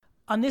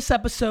On this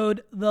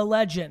episode, the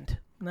legend,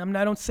 and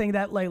I don't say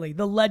that lightly,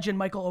 the legend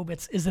Michael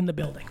Ovitz is in the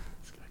building.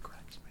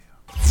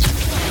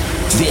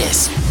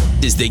 This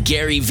is the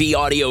Gary V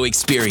audio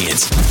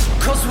experience.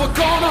 'Cause we're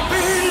gonna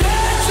be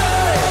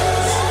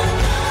legends.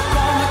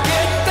 Gonna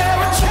get their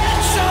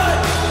attention.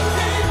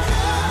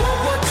 What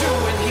we're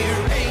doing here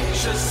ain't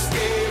just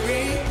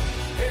scary.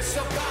 It's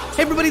about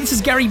Hey everybody, this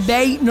is Gary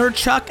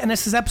Vaynerchuk, and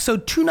this is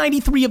episode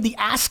 293 of the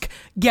Ask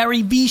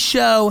Gary V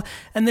show,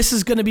 and this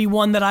is gonna be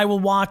one that I will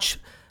watch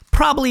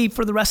probably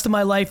for the rest of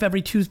my life,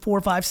 every 2, 4,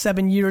 5,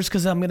 7 years,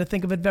 because I'm going to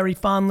think of it very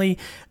fondly.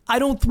 I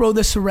don't throw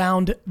this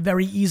around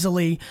very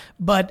easily,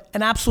 but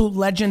an absolute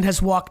legend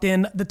has walked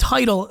in. The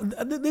title,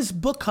 this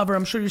book cover,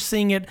 I'm sure you're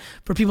seeing it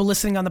for people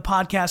listening on the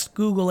podcast,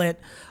 Google it.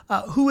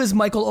 Who is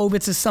Michael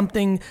Ovitz is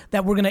something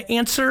that we're going to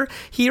answer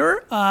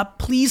here.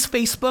 Please,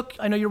 Facebook,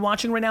 I know you're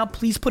watching right now,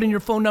 please put in your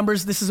phone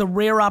numbers. This is a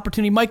rare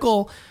opportunity.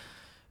 Michael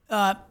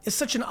is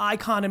such an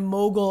icon and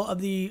mogul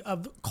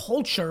of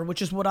culture,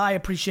 which is what I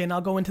appreciate, and I'll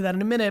go into that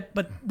in a minute.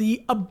 But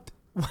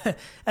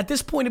at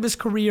this point of his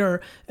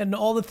career and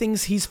all the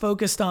things he's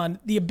focused on,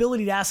 the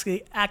ability to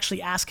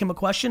actually ask him a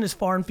question is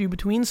far and few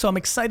between. So I'm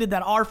excited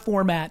that our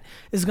format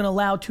is going to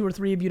allow 2 or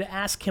 3 of you to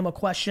ask him a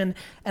question.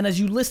 And as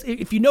you listen,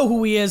 if you know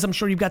who he is, I'm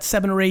sure you've got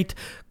 7 or 8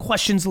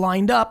 questions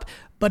lined up.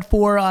 But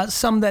for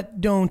some that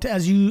don't,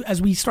 as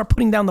we start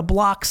putting down the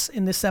blocks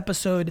in this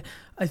episode,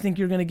 I think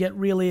you're going to get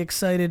really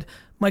excited.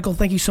 Michael,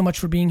 thank you so much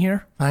for being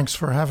here. Thanks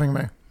for having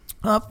me.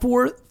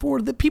 For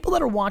the people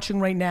that are watching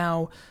right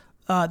now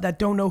that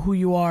don't know who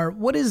you are,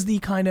 what is the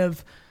kind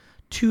of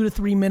 2 to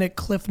 3 minute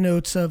cliff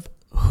notes of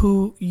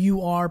who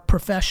you are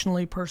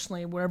professionally,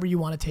 personally, wherever you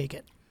want to take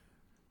it?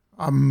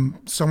 I'm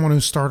someone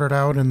who started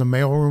out in the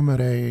mailroom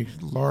at a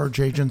large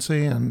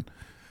agency and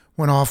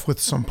went off with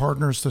some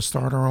partners to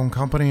start our own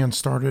company and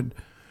started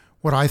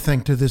what I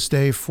think to this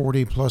day,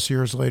 40 plus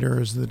years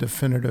later, is the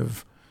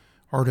definitive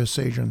artist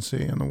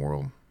agency in the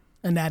world.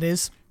 And that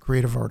is?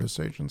 Creative Artists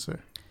Agency.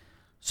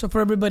 So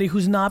for everybody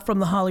who's not from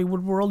the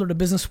Hollywood world or the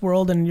business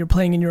world and you're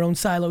playing in your own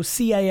silo,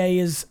 CAA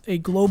is a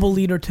global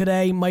leader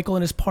today. Michael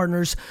and his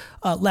partners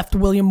left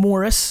William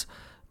Morris,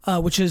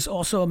 which is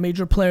also a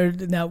major player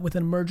now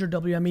within a merger,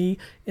 WME.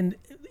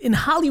 In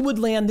Hollywood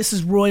land, this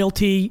is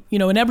royalty. You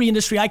know, in every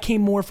industry, I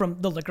came more from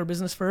the liquor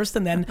business first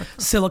and then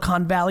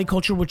Silicon Valley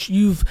culture, which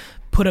you've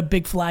put a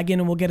big flag in,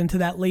 and we'll get into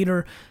that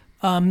later.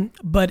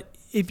 But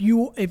if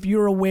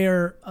you're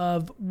aware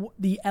of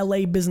the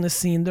LA business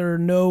scene, there are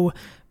no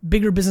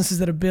bigger businesses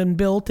that have been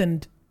built,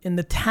 and in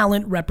the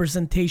talent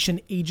representation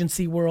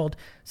agency world,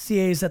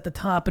 CAA is at the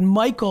top. And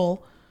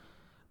Michael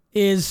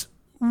is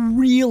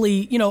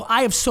really,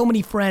 I have so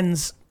many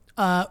friends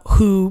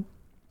who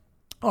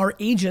are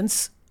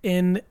agents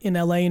in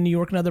LA and New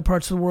York and other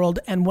parts of the world.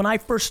 And when I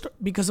first,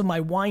 because of my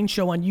wine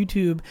show on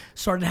YouTube,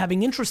 started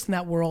having interest in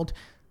that world,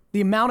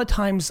 the amount of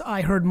times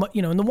I heard,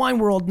 in the wine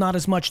world, not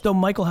as much, though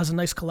Michael has a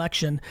nice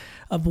collection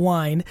of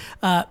wine.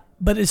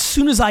 But as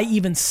soon as I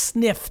even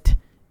sniffed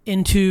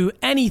into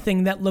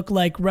anything that looked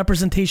like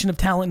representation of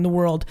talent in the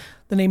world,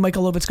 the name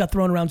Michael Ovitz got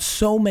thrown around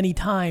so many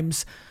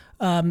times.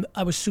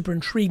 I was super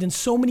intrigued. And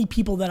so many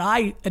people that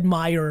I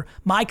admire,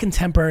 my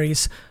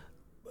contemporaries,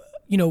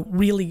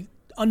 really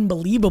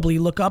unbelievably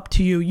look up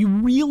to you. You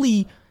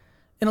really,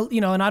 and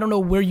I don't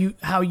know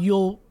how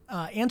you'll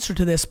answer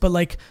to this, but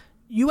like,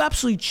 you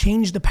absolutely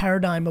changed the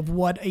paradigm of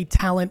what a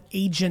talent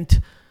agent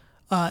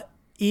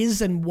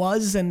is and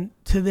was, and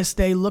to this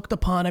day looked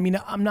upon. I mean,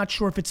 I'm not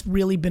sure if it's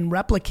really been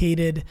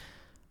replicated.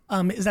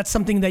 Is that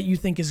something that you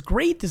think is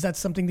great? Is that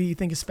something that you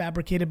think is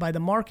fabricated by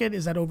the market?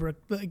 Is that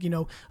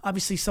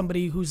obviously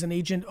somebody who's an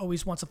agent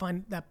always wants to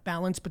find that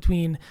balance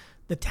between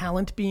the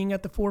talent being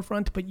at the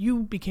forefront, but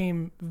you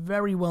became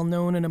very well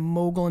known and a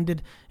mogul and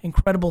did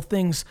incredible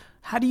things.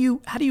 How do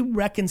you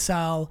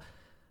reconcile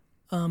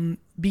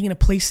being in a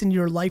place in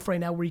your life right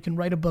now where you can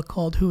write a book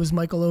called Who is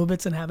Michael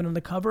Ovitz and have it on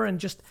the cover and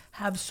just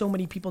have so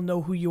many people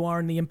know who you are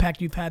and the impact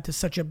you've had to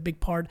such a big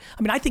part?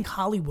 I mean, I think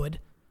Hollywood,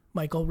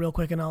 Michael, real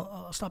quick, and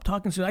I'll stop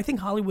talking soon. I think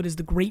Hollywood is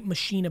the great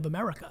machine of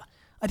America.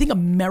 I think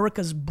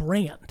America's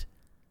brand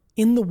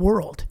in the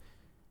world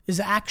is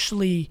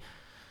actually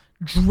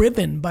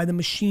driven by the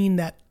machine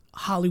that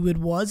Hollywood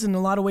was. In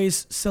a lot of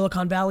ways,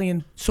 Silicon Valley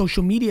and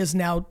social media is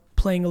now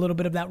playing a little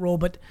bit of that role,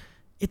 but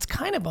it's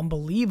kind of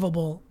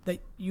unbelievable that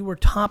you were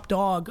top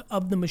dog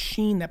of the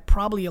machine that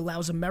probably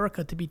allows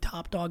America to be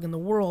top dog in the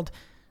world.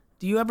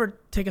 Do you ever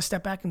take a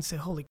step back and say,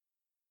 holy...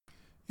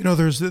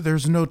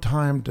 There's no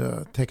time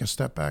to take a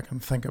step back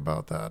and think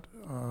about that.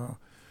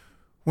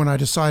 When I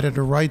decided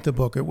to write the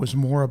book, it was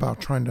more about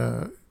trying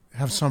to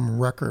have some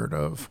record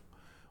of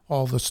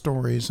all the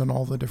stories and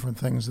all the different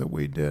things that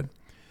we did.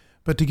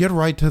 But to get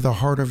right to the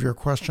heart of your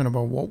question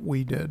about what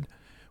we did,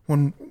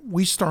 when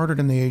we started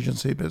in the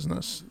agency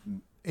business,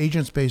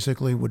 agents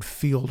basically would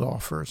field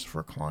offers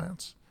for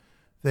clients.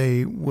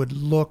 They would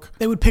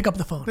pick up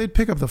the phone. They'd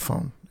pick up the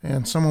phone,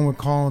 and someone would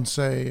call and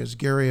say, is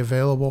Gary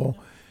available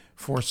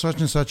for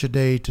such and such a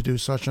day to do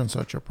such and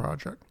such a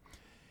project?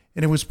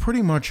 And it was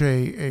pretty much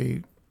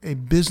a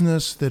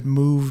business that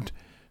moved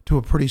to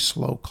a pretty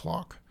slow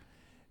clock.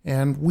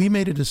 And we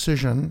made a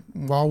decision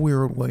while we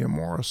were at William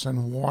Morris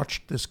and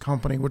watched this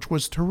company, which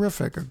was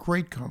terrific, a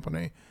great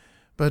company,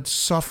 but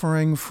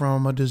suffering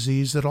from a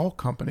disease that all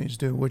companies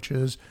do, which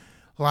is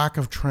lack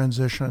of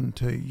transition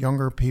to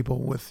younger people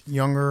with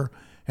younger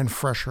and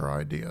fresher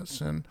ideas.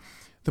 And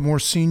the more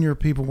senior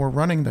people were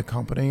running the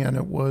company, and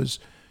it was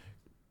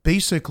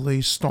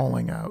basically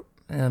stalling out.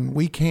 And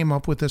we came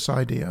up with this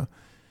idea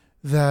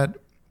that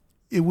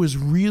it was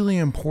really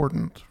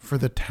important for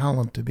the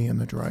talent to be in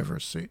the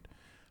driver's seat.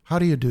 How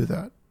do you do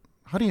that?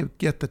 How do you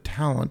get the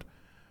talent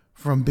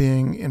from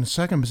being in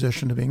second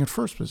position to being in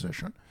first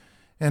position?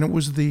 And it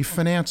was the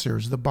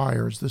financiers, the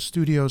buyers, the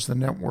studios, the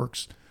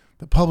networks,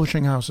 the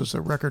publishing houses,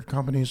 the record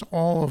companies,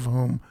 all of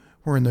whom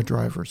were in the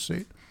driver's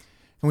seat.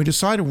 And we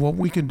decided what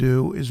we could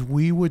do is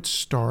we would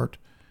start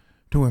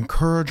to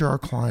encourage our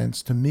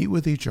clients to meet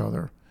with each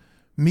other,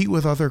 meet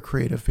with other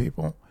creative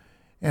people,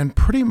 and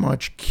pretty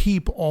much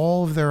keep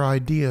all of their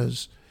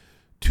ideas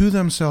to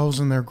themselves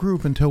and their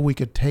group until we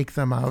could take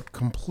them out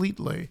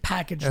completely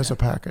Package as them. a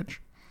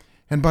package.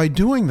 And by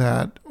doing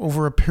that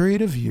over a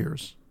period of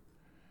years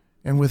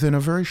and within a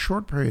very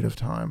short period of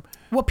time.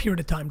 What period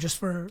of time, just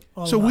for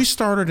all So of we us?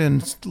 started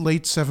in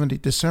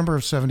December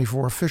of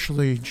 74,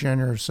 officially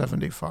January of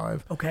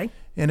 75. Okay.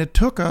 And it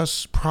took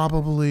us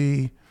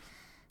probably,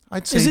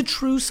 I'd say. Is it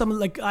true?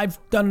 I've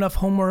done enough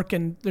homework,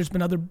 and there's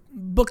been other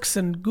books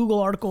and Google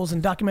articles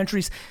and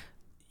documentaries.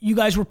 You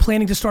guys were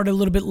planning to start a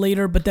little bit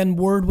later, but then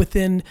word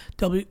within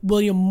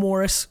William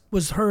Morris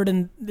was heard,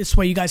 and this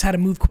way you guys had to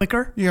move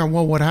quicker? Yeah,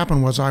 well, what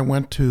happened was I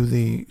went to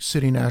the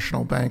City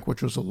National Bank,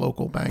 which was a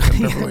local bank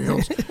in Beverly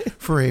Hills,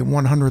 for a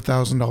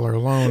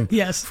 $100,000 loan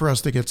Yes. for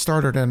us to get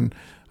started. And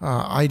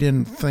I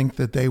didn't think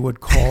that they would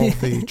call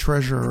the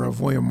treasurer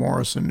of William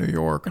Morris in New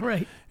York.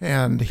 Right.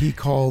 And he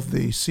called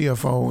the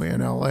CFO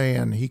in L.A.,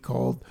 and he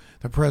called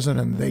the president,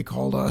 and they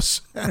called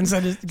us And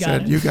said,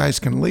 said, you guys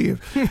can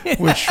leave,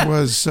 which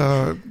was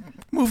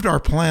moved our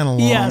plan along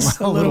Yes,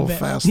 a a little little bit.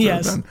 faster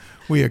Yes. than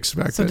we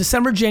expected. So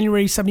December,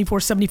 January 74,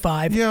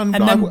 75. Yeah, and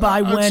then by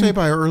I'd when? say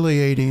by early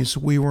 80s,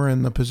 we were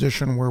in the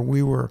position where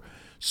we were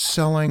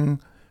selling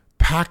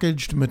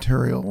packaged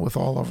material with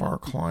all of our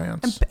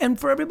clients. And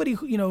for everybody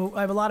who,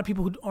 I have a lot of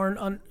people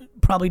who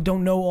probably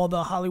don't know all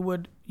the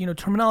Hollywood,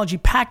 terminology.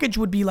 Package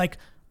would be like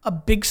a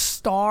big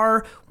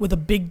star with a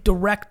big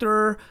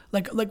director.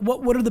 Like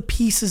what are the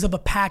pieces of a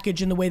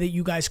package in the way that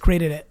you guys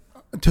created it?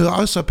 To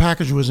us, a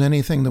package was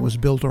anything that was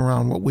built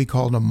around what we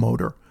called a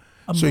motor.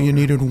 You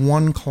needed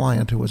one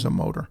client who was a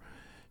motor.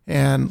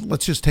 And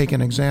let's just take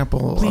an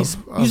example. Please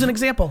use an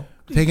example.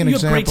 Take an you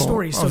example. have great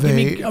stories, so of give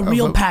me a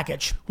real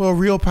package. Well, a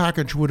real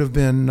package would have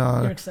been.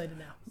 You're excited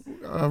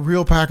now. A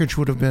real package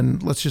would have been.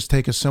 Let's just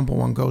take a simple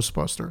one: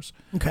 Ghostbusters.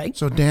 Okay.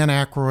 So Dan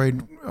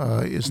Aykroyd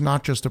is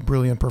not just a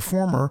brilliant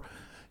performer;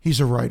 he's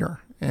a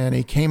writer, and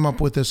he came up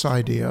with this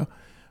idea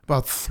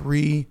about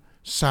 3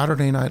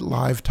 Saturday Night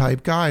Live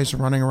type guys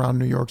running around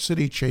New York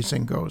City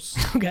chasing ghosts.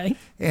 Okay.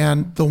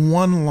 And the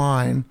one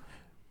line,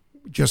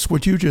 just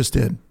what you just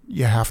did,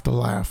 you have to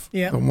laugh.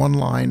 Yeah. The one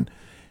line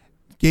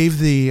gave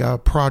the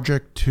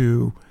project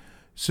to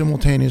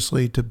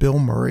simultaneously to Bill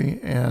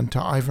Murray and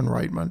to Ivan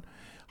Reitman.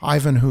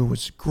 Ivan, who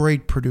was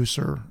great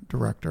producer,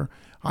 director.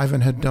 Ivan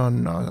had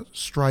done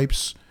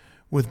Stripes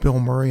with Bill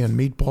Murray and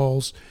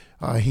Meatballs.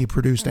 He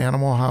produced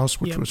Animal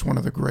House, which Yep. was one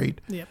of the great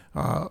Yep.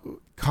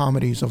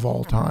 comedies of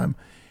all time.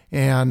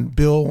 And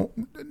Bill,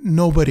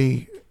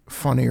 nobody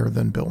funnier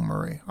than Bill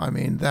Murray. I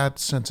mean, that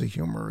sense of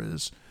humor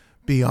is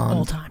beyond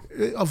All time.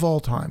 of all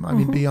time. I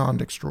mean,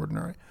 beyond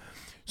extraordinary.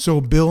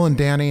 So Bill and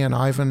Danny and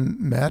Ivan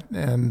met,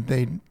 and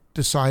they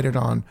decided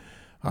on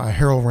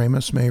Harold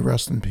Ramis, may he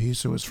rest in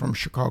peace, who was from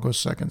Chicago's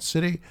Second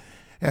City,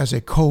 as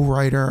a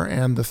co-writer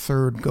and the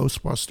third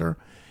Ghostbuster.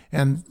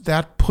 And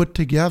that put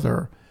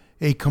together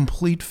a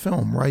complete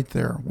film right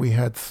there. We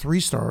had 3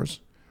 stars,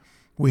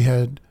 we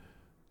had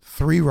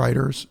 3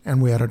 writers,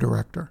 and we had a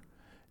director.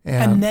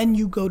 And then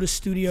you go to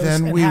studios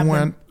then and we have them.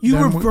 went- You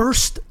then we-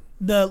 reversed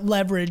the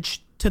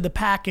leverage to the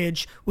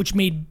package, which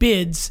made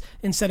bids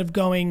instead of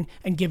going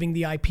and giving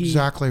the IP.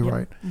 Exactly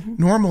right.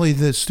 Normally,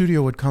 the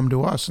studio would come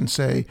to us and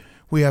say,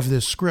 we have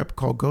this script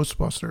called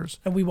Ghostbusters.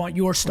 And we want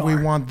your star. We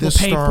want this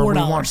we'll pay star. We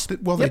 $4.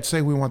 want, they'd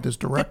say we want this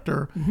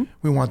director.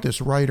 We want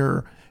this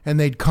writer. And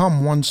they'd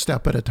come one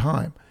step at a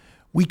time.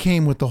 We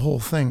came with the whole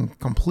thing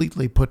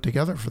completely put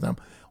together for them.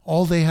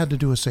 All they had to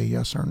do is say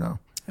yes or no.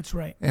 That's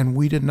right. And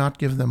we did not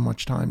give them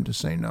much time to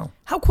say no.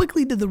 How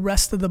quickly did the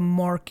rest of the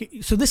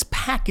market, so this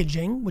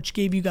packaging, which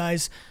gave you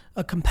guys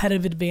a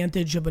competitive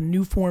advantage of a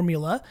new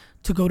formula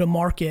to go to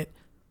market,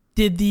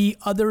 did the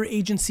other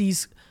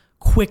agencies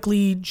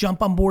quickly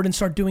jump on board and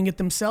start doing it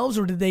themselves,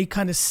 or did they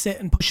kind of sit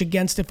and push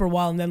against it for a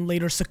while and then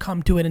later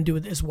succumb to it and do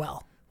it as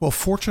well? Well,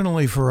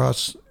 fortunately for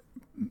us,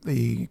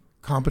 the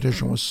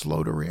competition was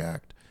slow to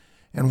react.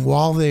 And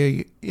while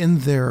they, in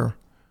their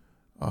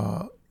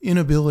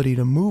inability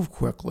to move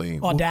quickly,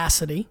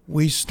 Audacity.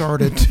 we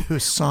started to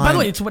sign. By the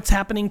way, it's what's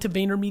happening to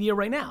VaynerMedia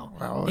right now.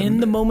 Well,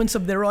 In the moments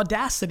of their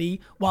audacity,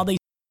 while they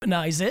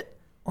scrutinize it,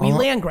 We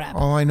land grab.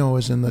 All I know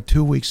is in the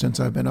 2 weeks since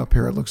I've been up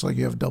here, it looks like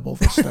you have double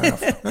the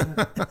staff.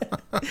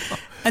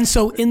 And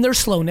so in their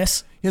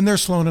slowness,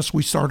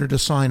 we started to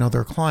sign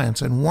other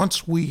clients. And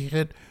once we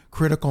hit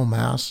critical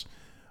mass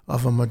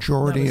of a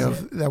majority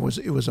it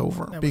was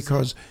over,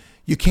 because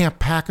you can't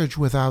package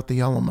without the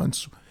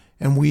elements.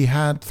 And we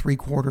had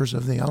 3/4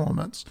 of the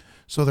elements.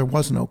 So there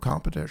was no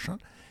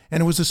competition.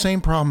 And it was the same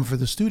problem for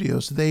the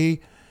studios. They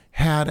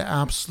had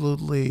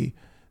absolutely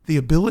the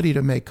ability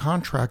to make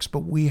contracts, but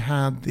we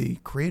had the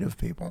creative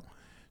people.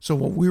 So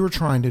what we were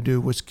trying to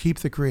do was keep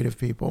the creative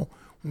people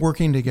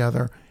working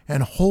together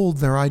and hold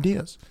their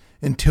ideas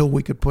until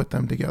we could put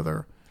them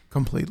together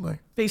completely.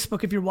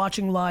 Facebook, if you're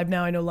watching live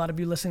now, I know a lot of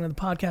you listening to the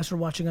podcast are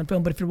watching on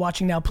film, but if you're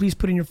watching now, please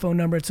put in your phone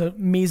number. It's an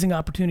amazing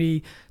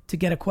opportunity to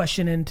get a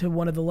question into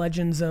one of the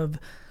legends of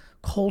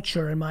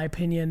culture, in my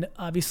opinion,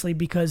 obviously,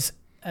 because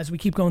as we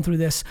keep going through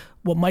this,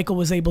 what Michael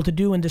was able to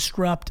do and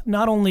disrupt,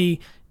 not only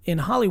in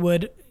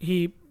Hollywood,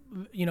 he,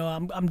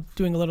 I'm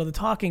doing a little of the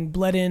talking,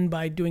 bled in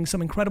by doing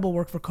some incredible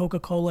work for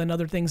Coca-Cola and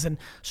other things, and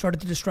started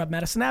to disrupt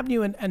Madison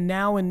Avenue. And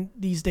now in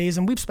these days,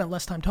 and we've spent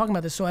less time talking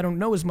about this, so I don't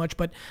know as much,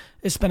 but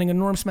is spending an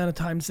enormous amount of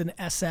times in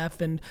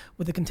SF and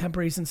with the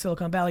contemporaries in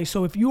Silicon Valley.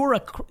 So if you're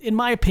in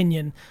my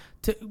opinion,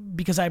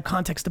 because I have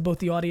context to both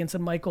the audience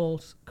and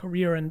Michael's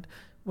career and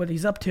what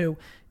he's up to,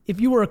 if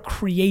you were a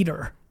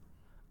creator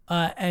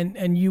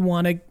and you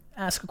want to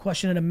ask a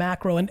question in a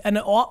macro, and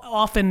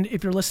often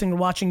if you're listening or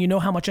watching, you know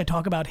how much I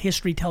talk about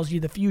history tells you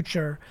the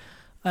future.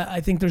 I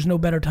think there's no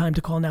better time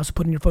to call now, so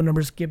put in your phone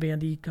numbers, give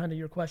Andy kind of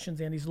your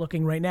questions. Andy's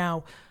looking right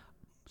now.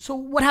 So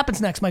what happens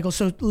next, Michael?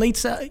 So mid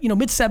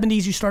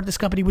 70s, you started this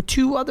company with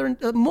two other,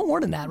 more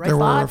than that, right? There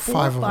were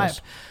five of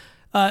us.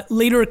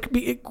 Later,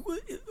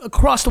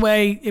 across the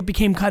way, it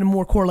became kind of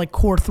more core, like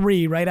core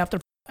 3, right?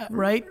 After,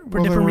 right? For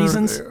different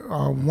reasons.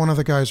 One of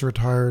the guys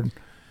retired.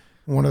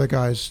 One of the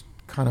guys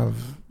kind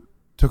of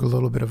took a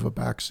little bit of a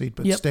backseat,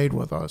 but stayed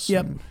with us.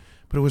 Yep.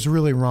 But it was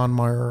really Ron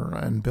Meyer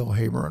and Bill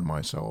Haber and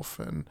myself.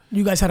 And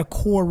you guys had a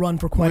core run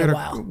for quite a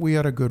while. We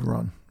had a good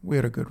run.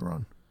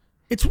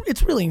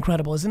 It's really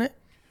incredible, isn't it?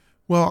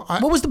 Well,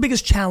 what was the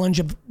biggest challenge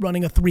of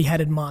running a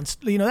 3-headed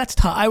monster? That's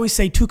tough. I always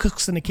say 2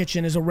 cooks in the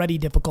kitchen is already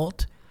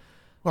difficult.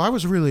 Well, I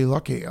was really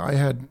lucky. I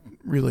had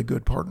really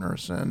good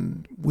partners,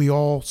 and we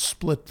all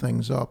split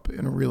things up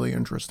in a really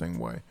interesting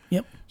way.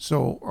 Yep.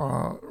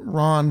 So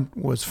Ron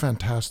was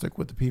fantastic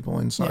with the people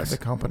inside the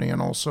company,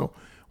 and also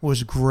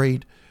was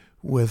great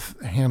with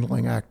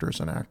handling actors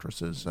and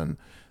actresses. And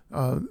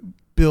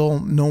Bill,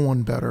 no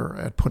one better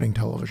at putting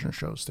television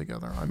shows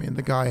together. I mean,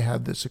 the guy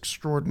had this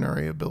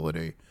extraordinary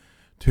ability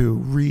to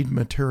read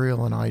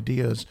material and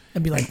ideas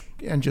and be like,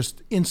 and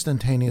just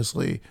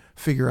instantaneously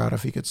figure out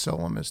if he could sell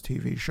them as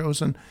TV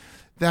shows. And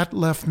that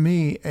left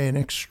me an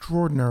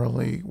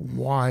extraordinarily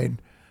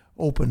wide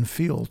open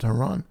field to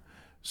run.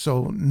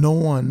 So no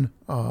one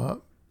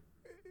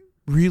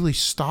really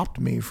stopped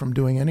me from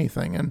doing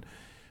anything. And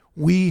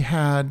we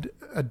had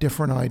a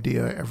different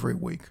idea every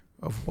week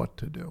of what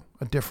to do,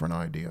 a different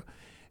idea.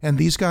 And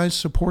these guys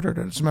supported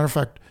it. As a matter of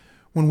fact,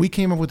 when we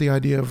came up with the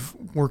idea of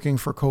working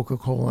for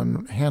Coca-Cola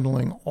and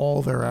handling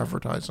all their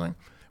advertising,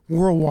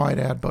 worldwide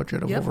ad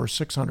budget of over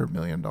 $600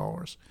 million.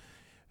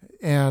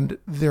 And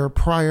their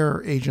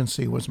prior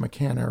agency was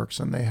McCann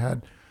Erickson. They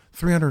had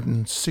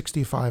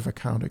 365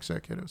 account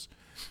executives.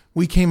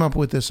 We came up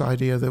with this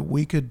idea that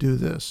we could do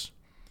this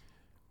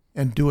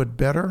and do it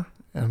better,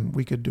 and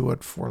we could do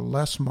it for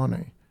less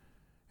money,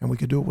 and we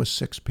could do it with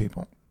 6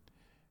 people.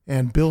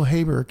 And Bill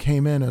Haber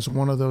came in as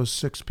one of those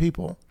 6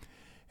 people,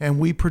 and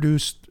we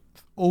produced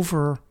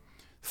over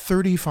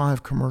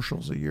 35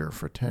 commercials a year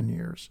for 10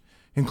 years,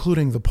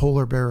 including the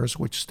polar bears,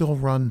 which still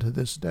run to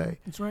this day.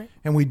 That's right.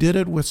 And we did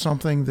it with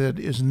something that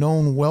is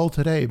known well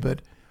today,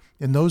 but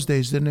in those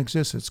days didn't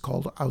exist. It's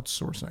called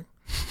outsourcing.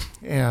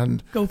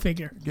 And go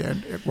figure. Yeah,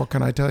 what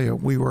can I tell you?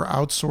 We were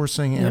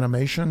outsourcing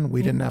animation.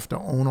 We didn't have to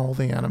own all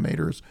the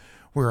animators.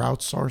 We were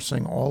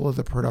outsourcing all of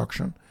the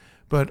production.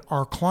 But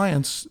our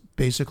clients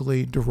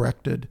basically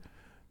directed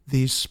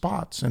these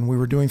spots, and we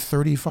were doing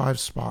 35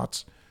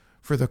 spots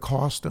for the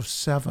cost of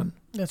 7.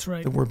 That's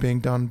right. That were being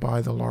done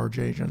by the large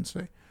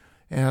agency.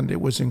 And it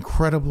was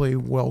incredibly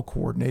well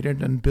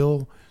coordinated, and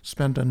Bill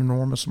spent an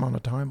enormous amount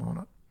of time on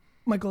it.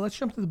 Michael, let's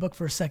jump to the book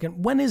for a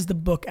second. When is the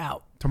book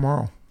out?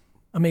 Tomorrow.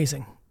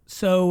 Amazing.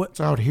 So it's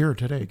out here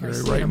today, Gary.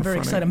 I'm very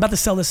excited. I'm about to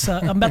sell this.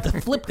 I'm about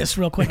to flip this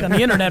real quick on the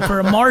internet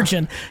for a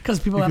margin because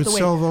people have to wait. You could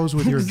sell those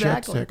with your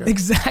jet ticket.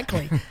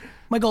 Exactly.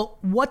 Michael,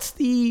 what's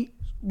the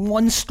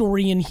one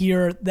story in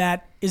here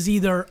that is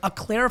either a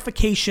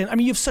clarification? I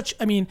mean, you have such.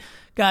 I mean,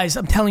 guys,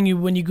 I'm telling you,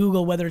 when you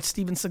Google whether it's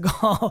Steven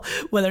Seagal,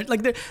 whether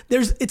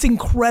it's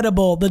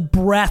incredible the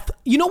breadth.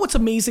 You know what's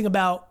amazing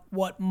about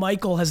what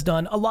Michael has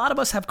done? A lot of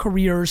us have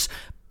careers,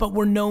 but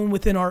we're known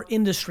within our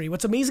industry.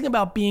 What's amazing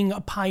about being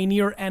a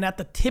pioneer and at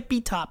the tippy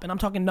top, and I'm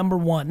talking number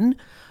 1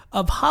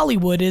 of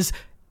Hollywood, is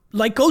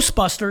like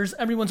Ghostbusters.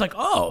 Everyone's like,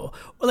 oh,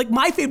 like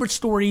my favorite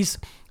stories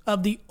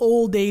of the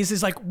old days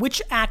is like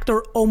which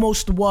actor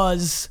almost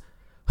was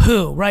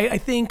who, right? I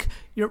think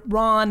you're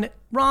Ron,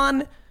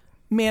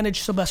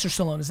 managed Sylvester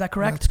Stallone. Is that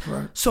correct? That's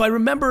correct. So I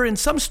remember in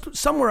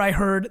somewhere I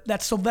heard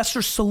that Sylvester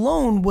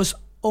Stallone was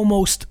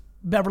almost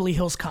Beverly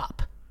Hills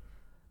Cop.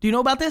 Do you know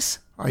about this?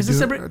 I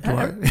don't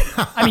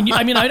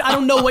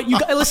know what you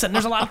listen.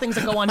 There's a lot of things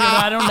that go on here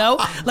that I don't know.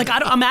 Like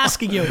I'm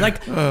asking you.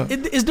 Like,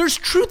 there's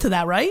truth to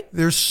that, right?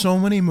 There's so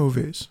many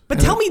movies. But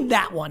tell me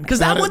that one, because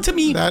that one to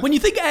me, when you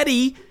think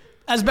Eddie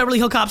as Beverly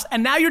Hill Cops,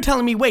 and now you're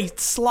telling me, wait,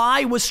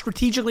 Sly was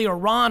strategically, or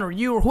Ron, or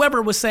you, or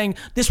whoever was saying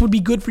this would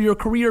be good for your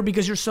career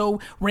because you're so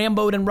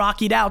Rambo'd and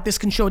Rockied out. This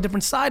can show a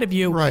different side of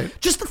you. Right.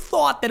 Just the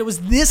thought that it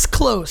was this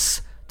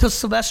close to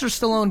Sylvester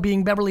Stallone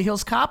being Beverly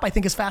Hills Cop, I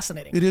think is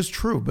fascinating. It is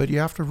true, but you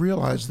have to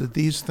realize that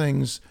these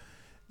things,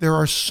 there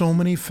are so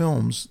many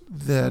films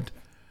that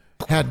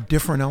had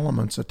different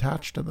elements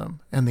attached to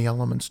them, and the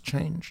elements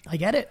changed. I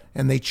get it.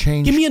 And they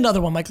changed. Give me another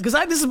one, Michael, because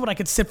this is what I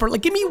could sit for.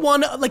 Like, give me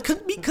one, like,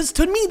 because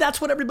to me,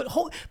 that's what everybody,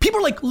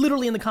 people are like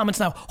literally in the comments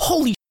now,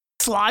 holy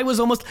Sly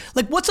was almost,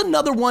 like, what's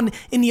another one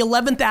in the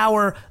 11th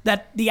hour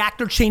that the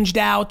actor changed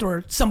out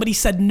or somebody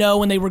said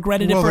no and they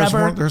regretted it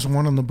forever? There's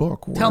one in the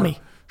book. Tell me.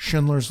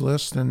 Schindler's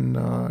List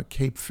and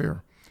Cape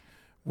Fear,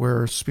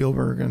 where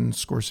Spielberg and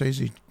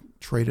Scorsese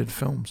traded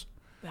films.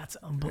 That's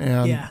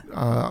unbelievable.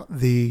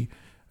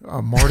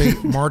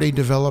 And Marty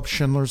developed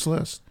Schindler's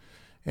List,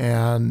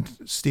 and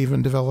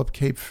Steven developed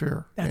Cape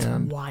Fear. That's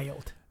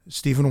wild.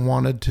 Steven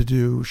wanted to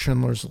do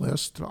Schindler's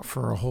List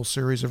for a whole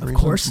series of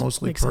reasons, course.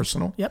 mostly Makes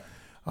personal. Sense.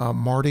 Yep.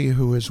 Marty,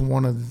 who is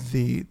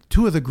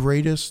two of the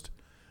greatest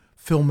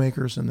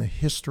filmmakers in the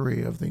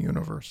history of the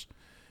universe,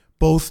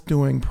 both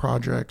doing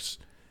projects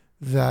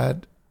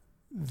that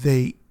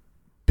they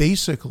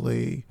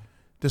basically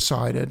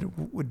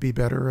decided would be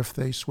better if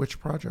they switched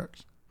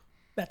projects.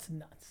 That's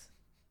nuts.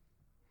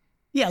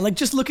 Yeah, like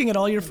just looking at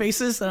all your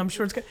faces, and I'm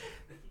sure it's good.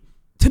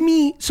 To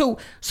me, so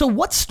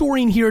what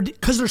story in here,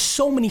 because there's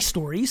so many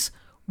stories,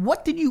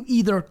 what did you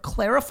either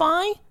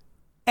clarify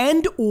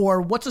and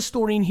or what's a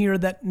story in here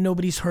that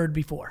nobody's heard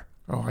before?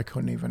 Oh, I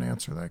couldn't even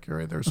answer that,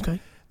 Gary.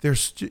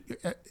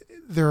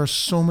 There are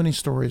so many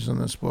stories in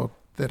this book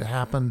that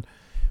happen.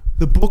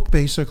 The book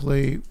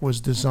basically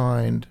was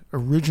designed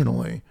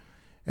originally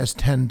as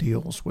 10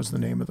 Deals was the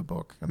name of the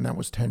book, and that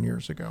was 10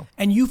 years ago.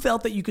 And you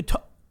felt that you could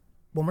talk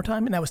one more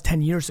time, and that was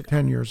 10 years ago.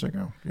 10 years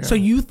ago, yeah. So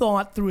you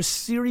thought through a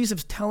series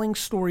of telling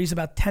stories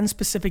about 10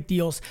 specific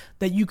deals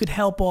that you could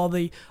help all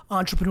the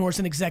entrepreneurs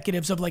and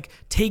executives of like,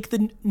 take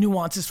the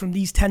nuances from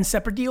these 10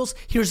 separate deals.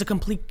 Here's a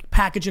complete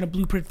package and a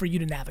blueprint for you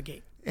to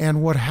navigate.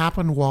 And what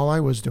happened while I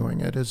was doing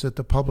it is that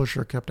the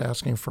publisher kept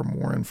asking for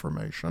more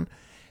information.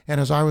 And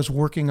as I was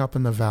working up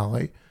in the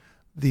Valley,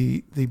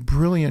 the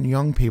brilliant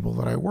young people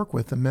that I work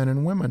with, the men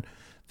and women,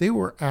 they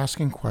were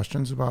asking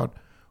questions about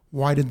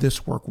why did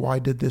this work? Why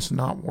did this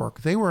not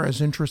work? They were as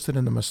interested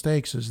in the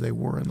mistakes as they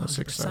were in the 100%.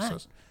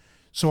 Successes.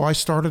 So I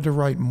started to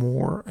write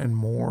more and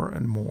more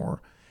and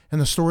more.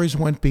 And the stories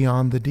went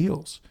beyond the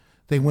deals.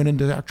 They went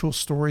into actual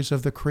stories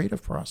of the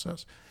creative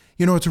process.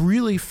 You know, it's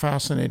really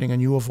fascinating,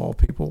 and you of all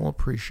people will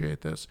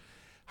appreciate this.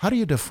 How do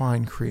you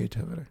define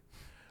creativity?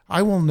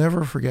 I will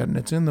never forget, and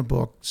it's in the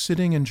book,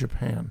 sitting in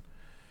Japan.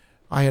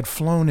 I had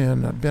flown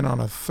in, I'd been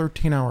on a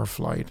 13-hour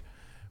flight,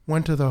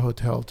 went to the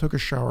hotel, took a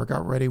shower,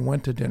 got ready,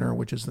 went to dinner,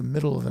 which is the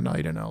middle of the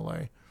night in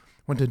LA.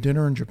 Went to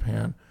dinner in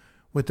Japan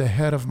with the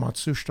head of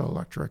Matsushita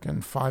Electric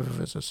and 5 of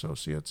his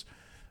associates.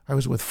 I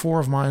was with 4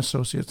 of my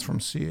associates from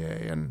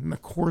CA, and in the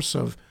course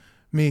of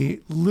me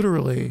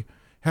literally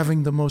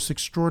having the most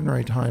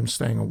extraordinary time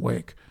staying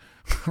awake,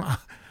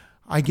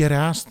 I get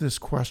asked this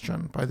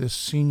question by this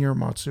senior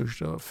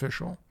Matsushita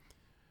official: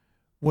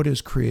 what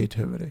is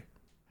creativity?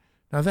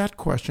 Now that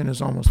question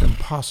is almost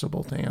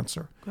impossible to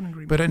answer.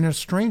 But in a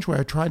strange way,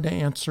 I tried to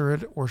answer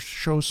it or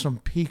show some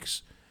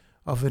peaks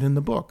of it in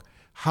the book.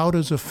 How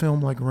does a film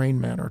like Rain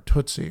Man or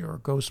Tootsie or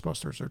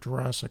Ghostbusters or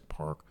Jurassic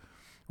Park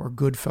or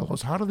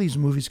Goodfellas, how do these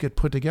movies get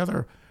put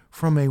together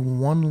from a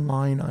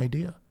one-line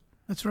idea?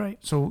 That's right.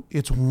 So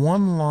it's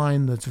one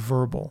line that's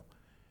verbal,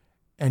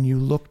 and you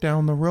look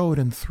down the road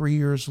and 3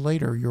 years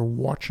later, you're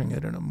watching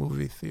it in a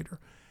movie theater.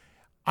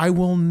 I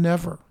will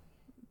never,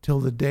 till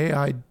the day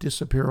I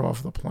disappear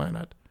off the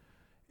planet,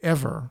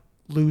 ever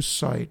lose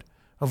sight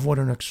of what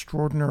an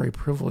extraordinary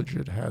privilege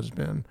it has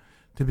been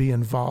to be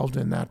involved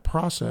in that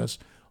process,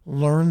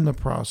 learn the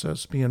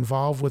process, be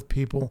involved with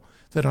people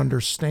that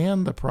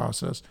understand the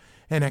process,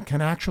 and it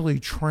can actually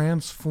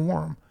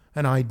transform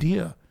an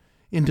idea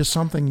into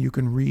something you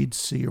can read,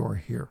 see, or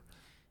hear.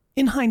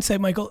 In hindsight,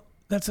 Michael,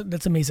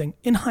 that's amazing.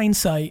 In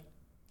hindsight,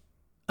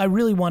 I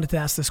really wanted to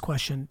ask this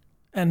question,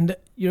 and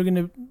you're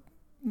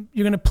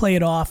gonna play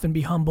it off and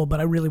be humble, but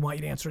I really want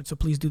you to answer it. So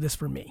please do this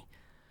for me.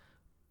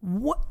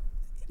 What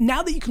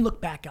now that you can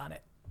look back on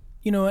it,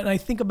 you know, and I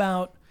think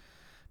about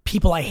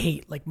people I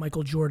hate, like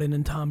Michael Jordan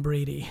and Tom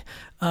Brady,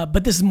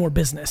 but this is more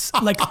business.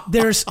 Like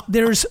there's,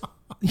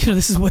 you know,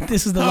 this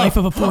is the life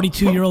of a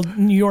 42-year-old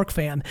New York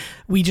fan.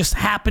 We just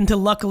happen to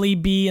luckily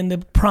be in the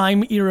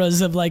prime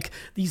eras of like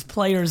these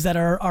players that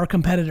are our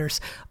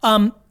competitors.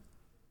 In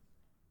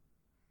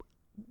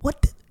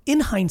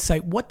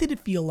hindsight, what did it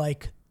feel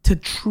like to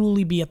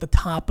truly be at the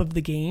top of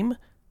the game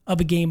of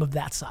a game of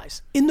that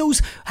size? In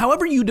those,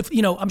 however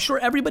I'm sure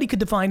everybody could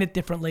define it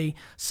differently.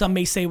 Some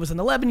may say it was an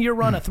 11-year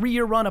run, a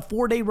 3-year run, a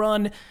 4-day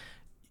run.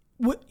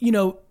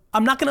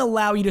 I'm not going to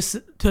allow you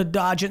to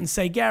dodge it and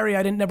say, Gary,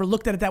 I never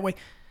looked at it that way.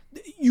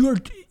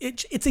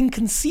 It's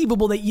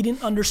inconceivable that you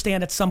didn't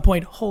understand at some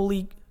point,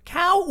 holy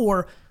cow,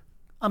 or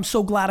I'm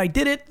so glad I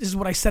did it. This is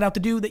what I set out to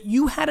do. That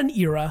you had an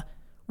era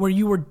where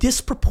you were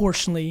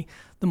disproportionately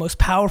the most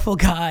powerful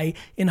guy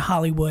in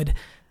Hollywood.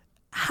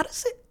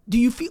 Do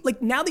you feel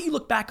like now that you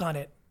look back on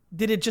it,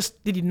 did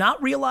you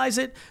not realize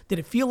it? Did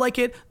it feel like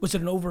it? Was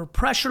it an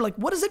overpressure? Like,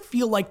 what does it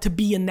feel like to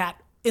be in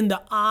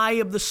the eye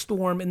of the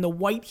storm, in the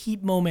white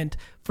heat moment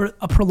for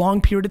a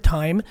prolonged period of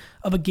time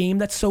of a game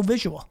that's so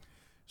visual?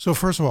 So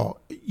first of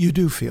all, you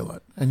do feel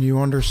it and you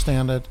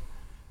understand it.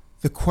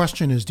 The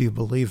question is, do you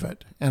believe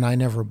it? And I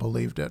never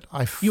believed it.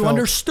 You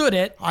understood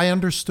it. I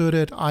understood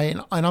it.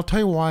 And I'll tell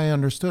you why I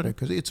understood it,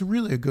 because it's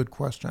really a good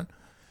question.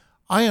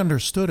 I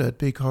understood it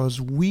because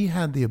we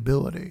had the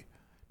ability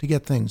to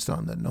get things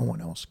done that no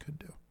one else could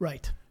do.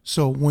 Right.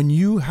 So when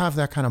you have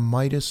that kind of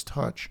Midas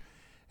touch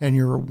and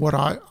you're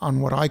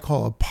on what I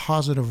call a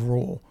positive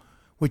roll,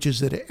 which is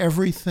that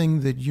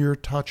everything that you're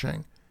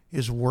touching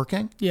is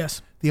working.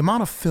 Yes. The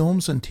amount of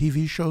films and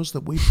TV shows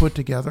that we put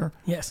together,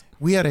 yes,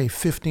 we had a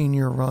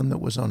 15-year run that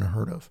was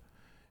unheard of.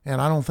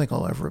 And I don't think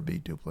it'll ever be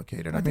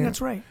duplicated. I think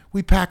that's right.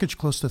 We packaged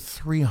close to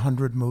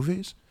 300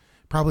 movies,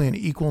 probably an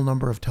equal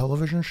number of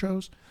television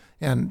shows.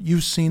 And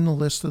you've seen the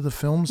list of the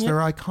films. Yep. They're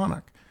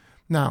iconic.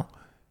 Now,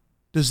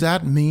 does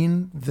that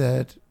mean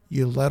that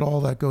you let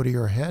all that go to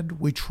your head?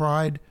 We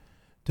tried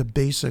to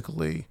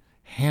basically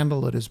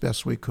handle it as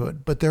best we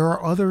could. But there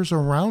are others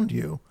around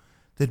you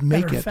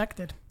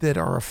that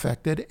are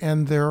affected,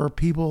 and there are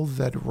people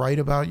that write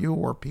about you,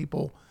 or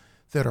people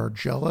that are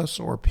jealous,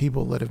 or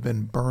people that have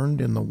been burned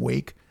in the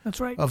wake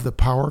of the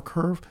power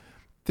curve.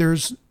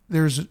 There's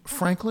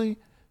frankly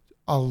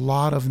a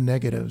lot of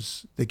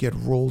negatives that get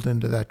rolled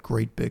into that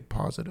great big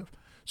positive.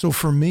 So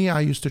for me,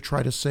 I used to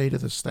try to say to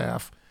the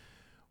staff,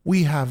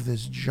 we have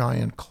this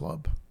giant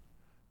club.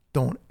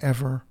 Don't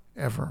ever,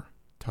 ever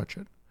touch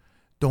it.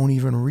 Don't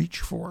even reach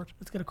for it.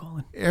 Let's get a call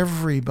in.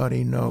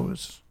 Everybody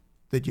knows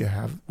that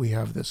we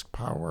have this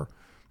power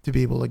to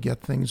be able to get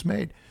things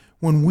made.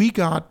 When we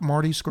got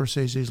Marty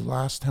Scorsese's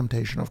Last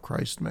Temptation of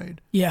Christ made,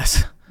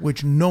 yes,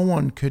 which no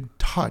one could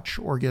touch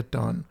or get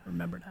done.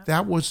 Remember that.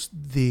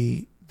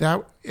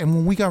 And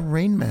when we got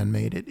Rain Man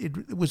made,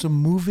 it was a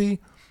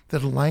movie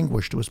that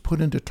languished. It was put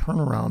into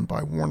turnaround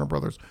by Warner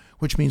Brothers,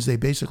 which means they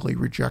basically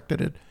rejected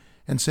it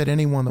and said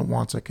anyone that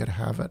wants it could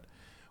have it.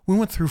 We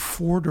went through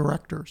 4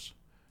 directors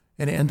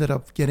and ended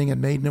up getting it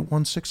made, and it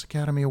won 6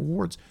 Academy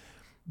Awards.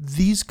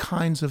 These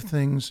kinds of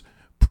things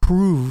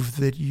prove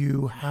that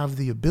you have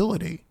the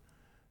ability.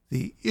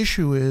 The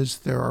issue is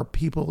there are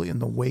people in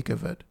the wake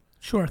of it.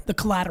 Sure, the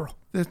collateral.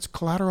 It's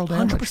collateral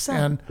damage. 100%.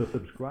 And the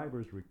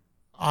subscribers.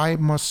 I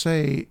must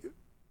say,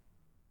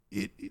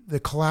 the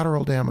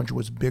collateral damage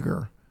was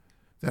bigger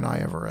than I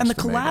ever estimated. And the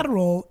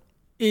collateral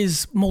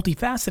is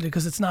multifaceted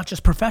because it's not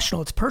just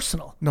professional, it's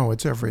personal. No,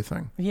 it's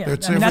everything. Yeah,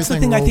 it's that's the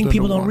thing I think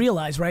people don't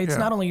realize, right? It's Yeah.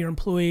 not only your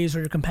employees or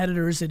your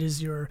competitors, it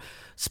is your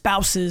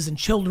spouses and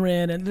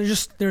children, and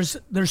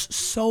there's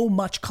so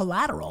much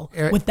collateral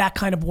with that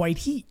kind of white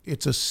heat.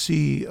 It's a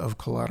sea of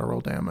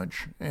collateral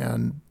damage,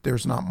 and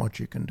there's not much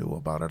you can do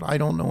about it. I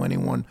don't know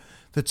anyone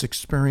that's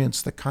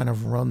experienced the kind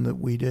of run that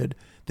we did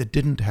that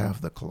didn't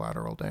have the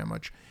collateral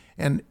damage.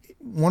 And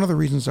one of the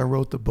reasons I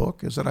wrote the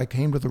book is that I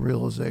came to the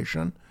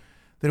realization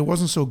that it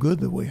wasn't so good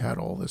that we had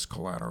all this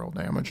collateral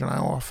damage. And I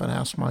often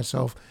ask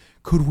myself,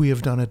 could we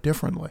have done it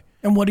differently?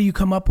 And what do you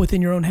come up with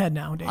in your own head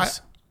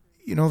nowadays?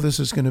 This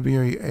is going to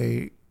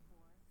be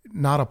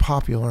not a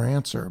popular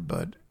answer,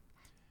 but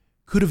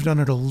could have done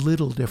it a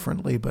little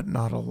differently, but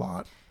not a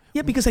lot.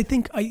 Yeah, because I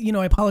think, I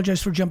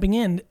apologize for jumping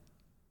in.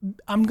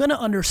 I'm going to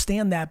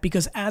understand that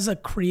because as a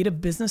creative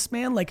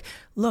businessman,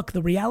 look,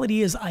 the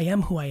reality is I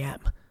am who I am.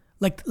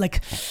 Like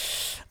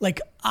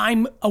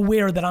I'm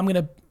aware that I'm going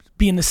to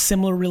be in a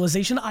similar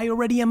realization I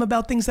already am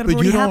about things that have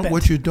already happened.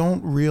 What you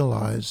don't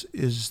realize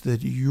is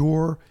that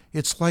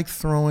it's like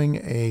throwing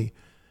a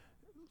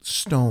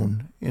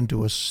stone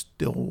into a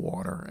still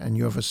water and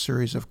you have a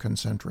series of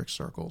concentric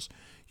circles.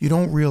 You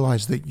don't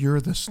realize that you're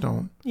the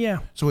stone. Yeah.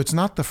 So it's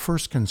not the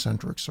first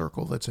concentric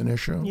circle that's an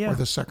issue, or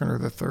the second or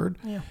the third.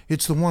 Yeah.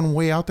 It's the one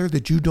way out there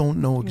that you don't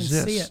know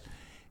exists. See it.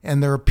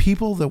 And there are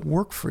people that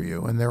work for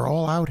you, and they're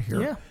all out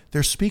here. Yeah.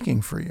 They're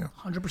speaking for you.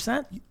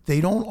 100%.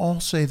 They don't all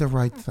say the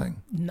right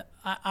thing.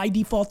 I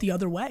default the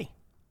other way.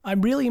 I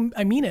mean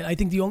it. I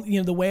think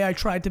the way I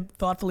tried to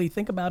thoughtfully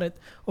think about it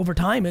over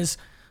time is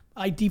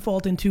I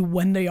default into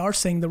when they are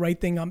saying the right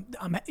thing.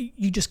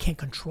 You just can't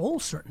control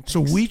certain things.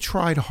 So we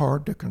tried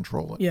hard to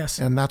control it. Yes.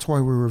 And that's why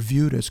we were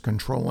viewed as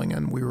controlling,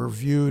 and we were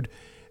viewed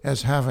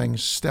as having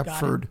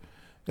Stepford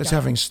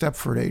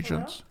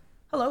agents.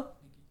 Hello.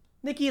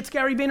 Nikki, it's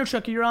Gary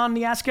Vaynerchuk. You're on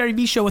the Ask Gary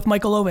V show with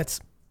Michael Ovitz.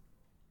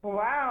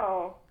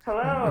 Wow.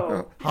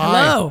 Hello. Hi.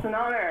 Hello. It's an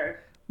honor.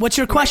 What's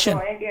your question?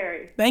 Michael and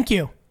Gary. Thank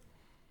you.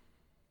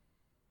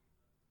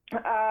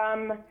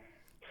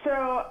 So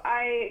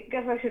I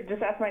guess I should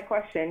just ask my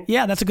question.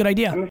 Yeah, that's a good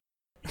idea.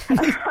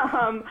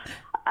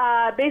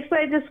 Basically,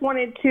 I just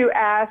wanted to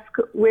ask,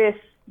 with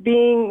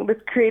being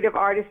with Creative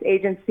Artist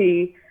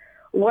Agency,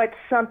 what's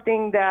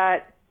something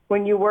that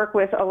when you work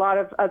with a lot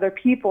of other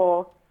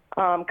people,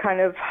 kind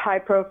of high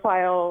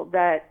profile,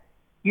 that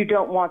you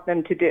don't want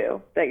them to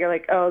do? That you're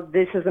like, oh,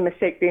 this is a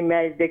mistake they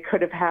made. They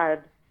could have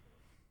had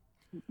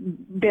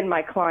been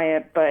my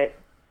client, but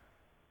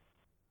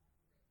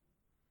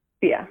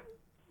yeah.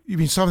 You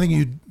mean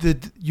something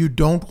that you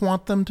don't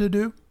want them to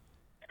do?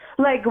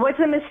 Like, what's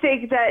a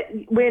mistake that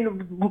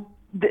when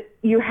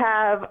you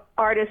have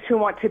artists who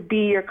want to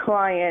be your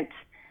client,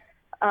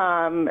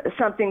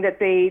 something that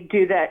they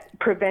do that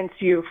prevents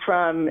you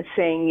from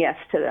saying yes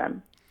to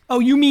them? Oh,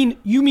 you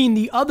mean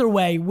the other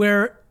way,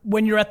 where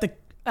when you're at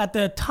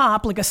the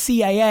top, like a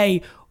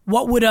CAA,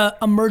 what would a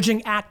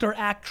emerging actor,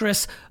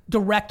 actress,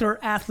 director,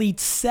 athlete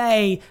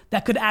say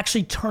that could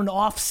actually turn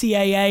off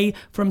CAA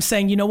from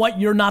saying, you know what,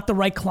 you're not the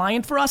right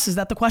client for us? Is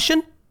that the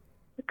question?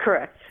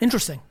 Correct.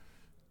 Interesting.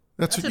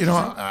 That's you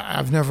know,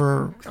 I've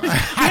never.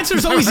 The answer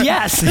is always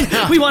yes.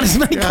 We want as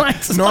many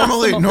clients as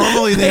possible.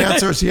 Normally the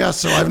answer is yes.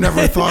 So I've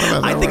never thought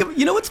about it that way.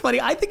 You know what's funny?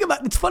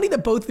 It's funny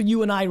that both of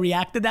you and I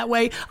reacted that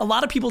way. A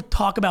lot of people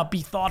talk about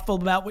be thoughtful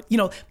about what,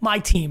 my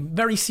team,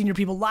 very senior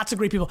people, lots of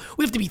great people.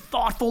 We have to be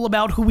thoughtful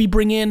about who we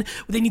bring in.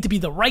 They need to be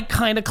the right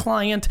kind of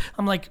client.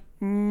 I'm like,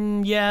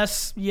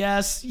 yes.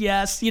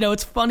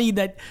 It's funny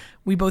that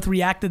we both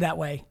reacted that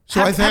way.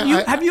 So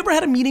have you ever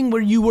had a meeting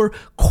where you were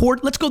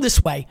court? Let's go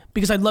this way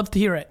because I'd love to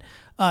hear it.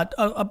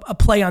 A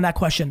play on that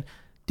question.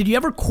 Did you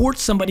ever court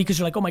somebody because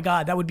you're like, oh my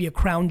God, that would be a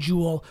crown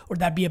jewel, or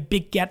that'd be a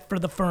big get for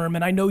the firm?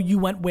 And I know you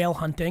went whale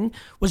hunting.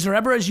 Was there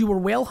ever, as you were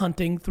whale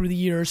hunting through the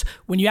years,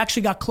 when you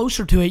actually got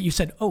closer to it, you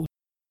said, oh,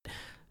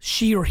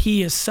 she or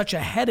he is such a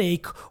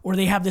headache, or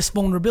they have this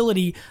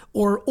vulnerability,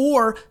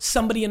 or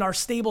somebody in our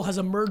stable has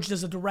emerged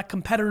as a direct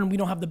competitor and we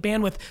don't have the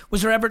bandwidth?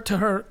 Was there ever, to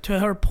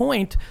her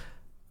point,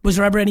 was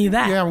there ever any of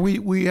that? Yeah,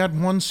 we had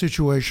one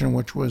situation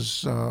which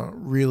was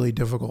really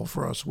difficult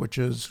for us, which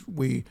is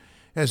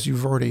as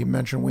you've already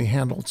mentioned, we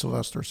handled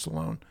Sylvester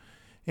Stallone,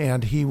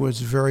 and he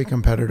was very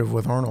competitive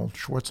with Arnold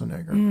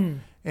Schwarzenegger.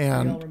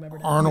 And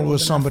Arnold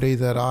was somebody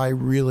that I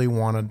really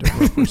wanted to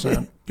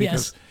represent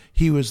because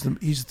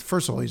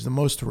first of all, he's the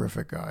most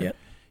terrific guy. Yep.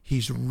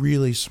 He's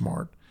really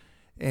smart,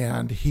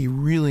 and he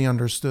really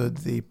understood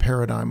the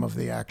paradigm of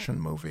the action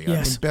movie.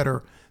 Yes. I mean,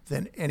 better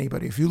than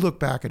anybody. If you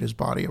look back at his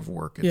body of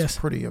work, it's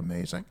pretty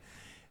amazing.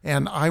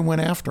 And I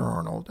went after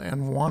Arnold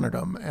and wanted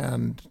him,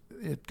 and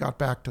it got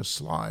back to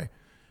Sly,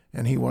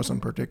 and he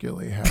wasn't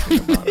particularly happy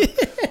about it.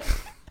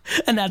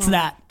 And that's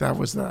that. That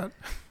was that.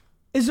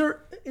 Is there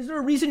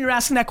a reason you're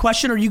asking that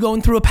question? Are you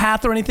going through a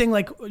path or anything,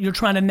 like you're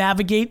trying to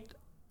navigate?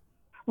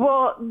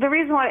 Well, the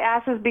reason why I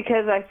ask is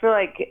because I feel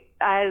like,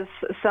 as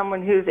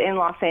someone who's in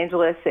Los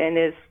Angeles and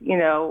is,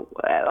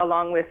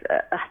 along with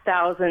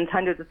thousands,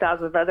 hundreds of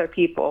thousands of other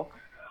people,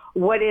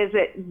 what is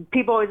it?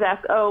 People always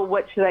ask, oh,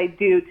 what should I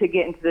do to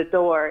get into the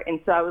door? And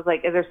so I was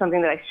like, is there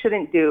something that I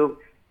shouldn't do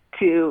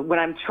when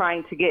I'm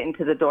trying to get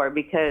into the door?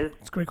 Because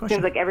that's a great it question.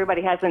 seems like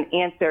everybody has an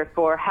answer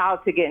for how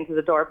to get into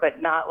the door,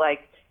 but not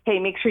like, hey,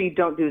 make sure you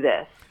don't do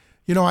this.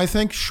 I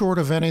think short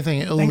of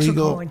anything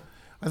illegal,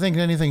 I think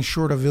anything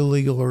short of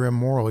illegal or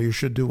immoral, you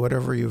should do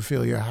whatever you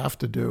feel you have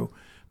to do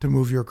to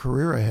move your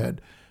career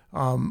ahead.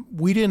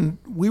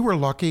 We were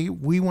lucky.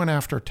 We went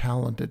after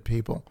talented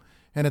people.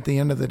 And at the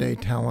end of the day,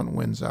 talent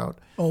wins out.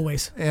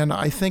 Always. And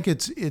I think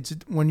it's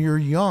when you're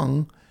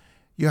young,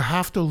 you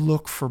have to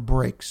look for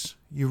breaks.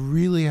 You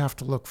really have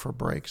to look for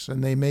breaks.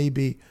 And they may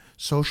be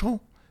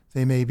social,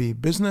 they may be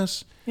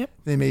business,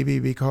 they may be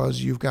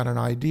because you've got an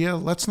idea.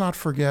 Let's not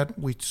forget,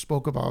 we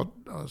spoke about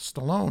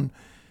Stallone.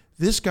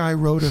 This guy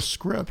wrote a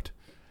script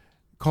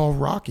called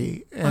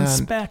Rocky. On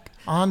spec.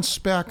 On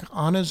spec,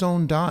 on his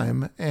own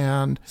dime.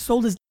 And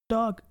sold his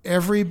dog.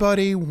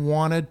 Everybody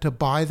wanted to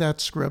buy that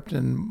script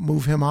and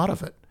move him out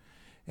of it.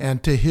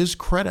 And to his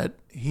credit,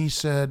 he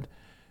said,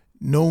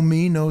 no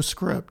me, no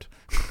script.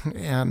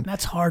 And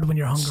that's hard when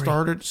you're hungry.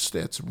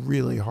 It's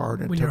really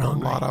hard. It when took you're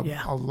hungry,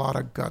 a lot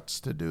of guts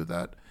to do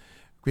that,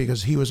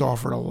 because he was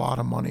offered a lot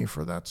of money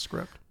for that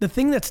script. The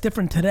thing that's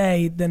different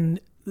today than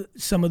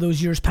some of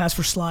those years past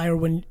for Sly, or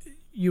when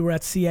you were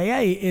at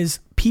CAA, is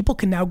people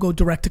can now go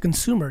direct to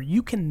consumer.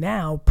 You can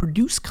now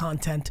produce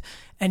content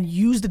and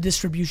use the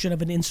distribution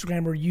of an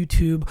Instagram or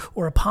YouTube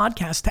or a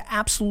podcast to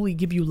absolutely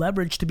give you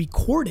leverage to be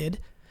courted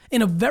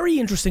in a very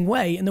interesting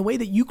way. In the way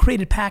that you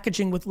created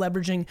packaging with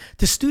leveraging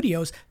to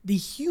studios, the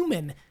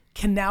human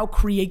can now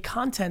create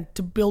content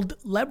to build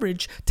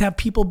leverage to have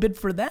people bid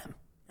for them.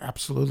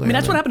 Absolutely. I mean,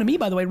 that's what happened to me,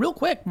 by the way, real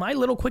quick. My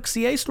little quick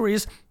CA story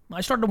is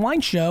I started a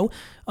wine show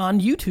on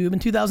YouTube in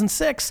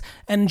 2006,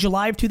 and in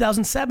July of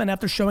 2007,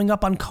 after showing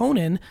up on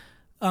Conan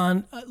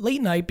on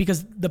late night,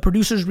 because the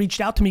producers reached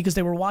out to me because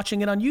they were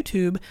watching it on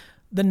YouTube,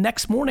 the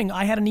next morning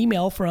I had an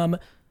email from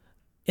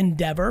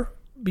Endeavor,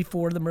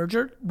 before the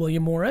merger,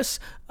 William Morris,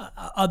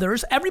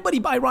 others,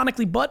 everybody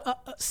ironically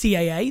but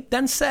CAA,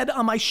 then said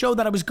on my show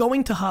that I was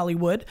going to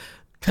Hollywood,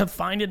 to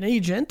find an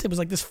agent. It was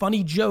like this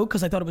funny joke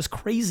because I thought it was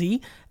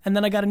crazy. And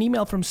then I got an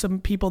email from some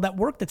people that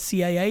worked at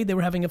CAA. They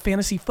were having a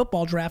fantasy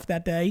football draft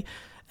that day.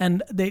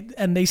 And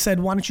they said,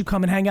 why don't you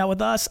come and hang out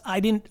with us?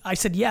 I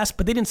said yes,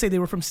 but they didn't say they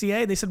were from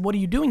CAA. They said, what are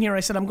you doing here? I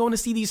said, I'm going to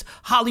see these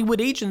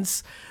Hollywood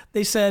agents.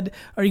 They said,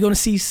 are you going to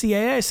see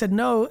CAA? I said,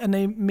 no. And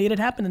they made it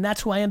happen. And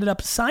that's who I ended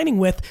up signing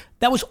with.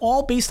 That was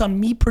all based on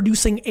me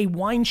producing a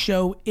wine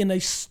show in a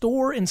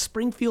store in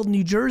Springfield,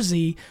 New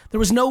Jersey. There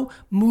was no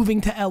moving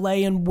to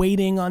LA and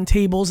waiting on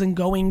tables and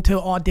going to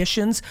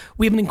auditions.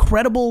 We have an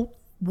incredible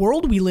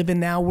world we live in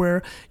now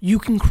where you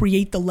can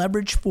create the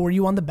leverage for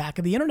you on the back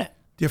of the internet.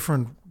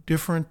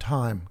 Different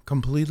time,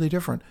 completely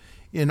different.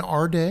 In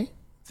our day,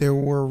 there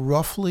were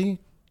roughly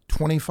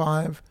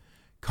 25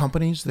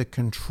 companies that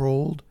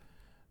controlled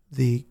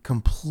the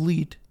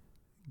complete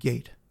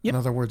gate. Yep. In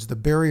other words, the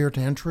barrier to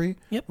entry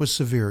was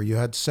severe. You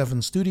had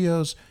 7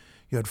 studios,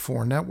 you had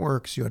 4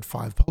 networks, you had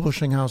 5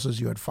 publishing houses,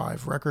 you had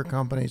 5 record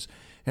companies,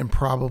 and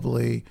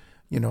probably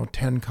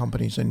 10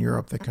 companies in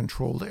Europe that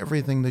controlled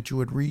everything that you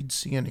would read,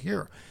 see, and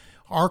hear.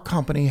 Our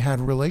company had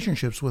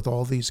relationships with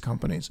all these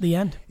companies. The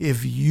end.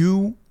 If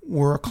you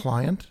were a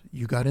client,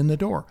 you got in the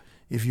door.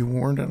 If you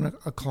weren't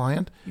a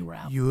client, you were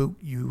out.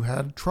 You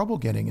had trouble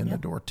getting in the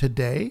door.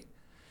 Today,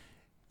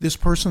 this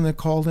person that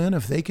called in,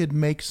 if they could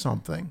make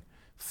something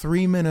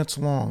 3 minutes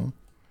long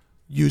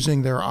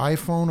using their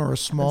iPhone or a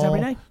small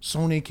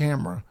Sony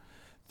camera,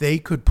 they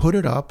could put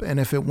it up,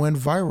 and if it went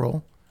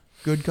viral,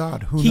 good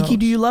God, who knows? Kiki,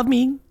 Do You Love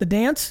Me? The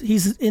dance.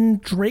 He's in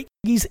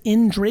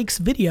Drake's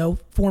video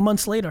 4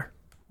 months later.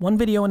 One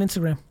video on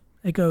Instagram.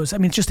 It goes. I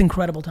mean, it's just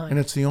incredible time. And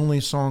it's the only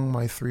song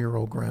my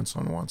 3-year-old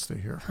grandson wants to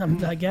hear.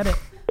 I get it.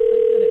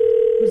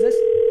 Who's this?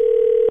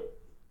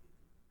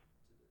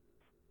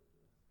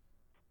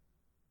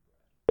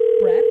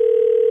 Brad?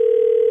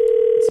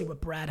 Let's see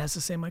what Brad has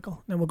to say,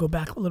 Michael. Then we'll go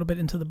back a little bit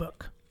into the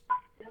book.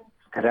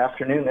 Good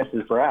afternoon. This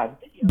is Brad.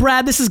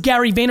 Brad, this is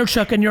Gary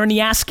Vaynerchuk, and you're on the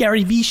Ask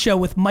Gary V show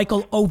with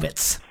Michael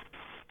Ovitz.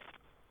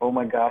 Oh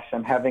my gosh,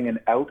 I'm having an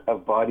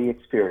out-of-body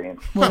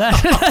experience. Well,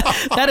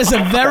 that is a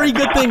very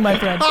good thing, my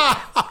friend.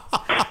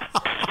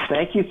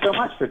 Thank you so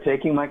much for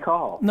taking my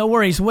call. No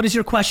worries. What is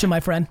your question, my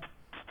friend?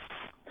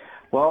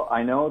 Well,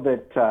 I know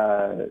that,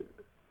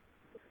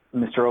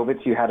 Mr.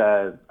 Ovitz, you had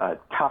a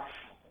tough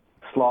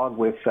slog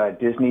with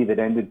Disney that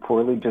ended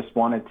poorly. Just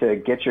wanted to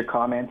get your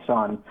comments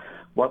on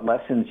what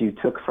lessons you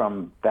took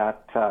from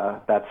that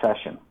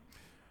session.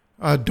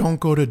 Don't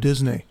go to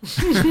Disney.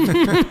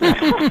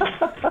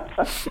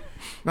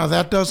 Now,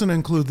 that doesn't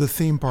include the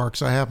theme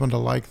parks. I happen to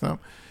like them.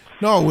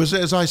 No, it was,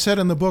 as I said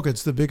in the book,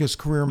 it's the biggest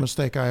career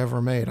mistake I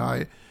ever made.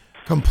 I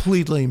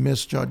completely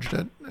misjudged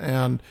it.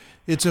 And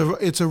it's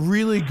a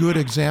really good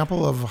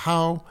example of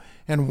how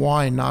and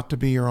why not to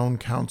be your own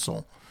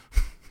counsel.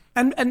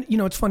 And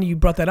it's funny you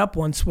brought that up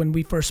once when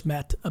we first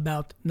met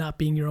about not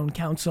being your own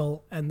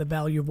counsel and the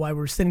value of why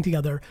we're sitting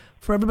together.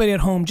 For everybody at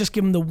home, just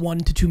give them the 1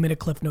 to 2 minute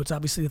cliff notes.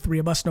 Obviously, the three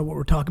of us know what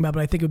we're talking about,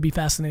 but I think it would be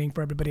fascinating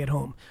for everybody at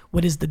home.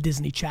 What is the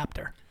Disney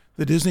chapter?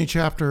 The Disney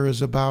chapter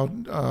is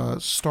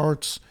about,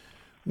 starts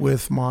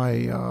with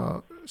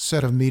my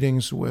set of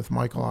meetings with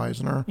Michael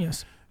Eisner.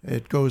 Yes.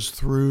 It goes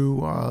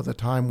through the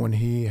time when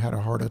he had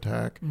a heart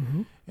attack,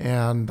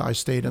 and I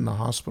stayed in the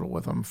hospital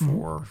with him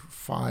for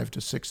 5 to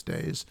 6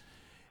 days.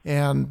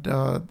 And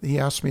he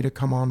asked me to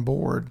come on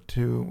board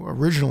to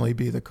originally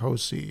be the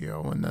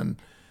co-CEO, and then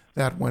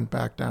that went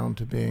back down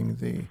to being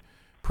the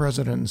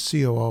president and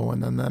COO,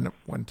 and then it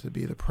went to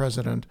be the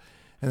president.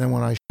 And then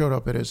when I showed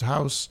up at his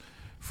house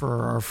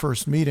for our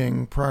first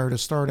meeting prior to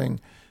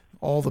starting,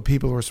 all the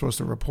people who were supposed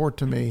to report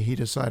to me, he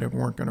decided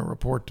weren't going to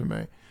report to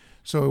me.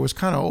 So it was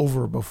kind of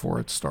over before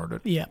it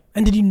started. Yeah.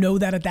 And did you know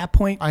that at that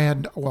point? I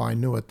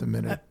knew it the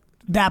minute. At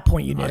that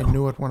point you knew. I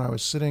knew it when I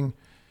was sitting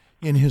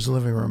in his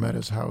living room at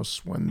his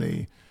house when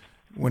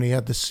he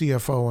had the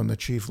CFO and the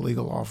chief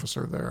legal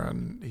officer there,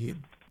 and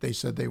they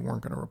said they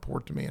weren't going to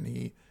report to me, and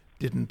he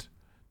didn't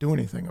do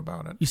anything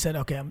about it. You said,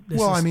 okay.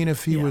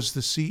 If he was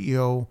the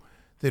CEO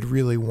that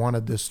really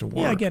wanted this to work.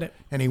 Yeah, I get it.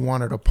 And he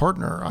wanted a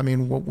partner. I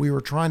mean, what we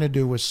were trying to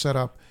do was set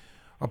up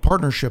a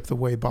partnership the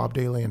way Bob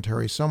Daly and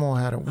Terry Semel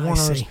had at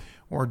Warner's,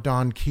 or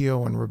Don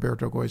Keogh and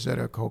Roberto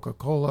Goizeta at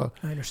Coca-Cola.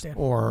 I understand.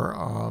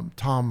 Or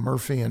Tom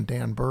Murphy and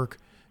Dan Burke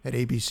at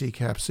ABC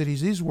Cap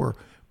Cities. These were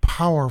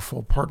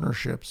powerful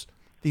partnerships.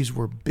 These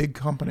were big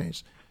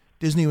companies.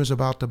 Disney was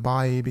about to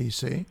buy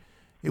ABC.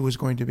 It was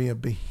going to be a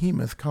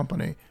behemoth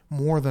company,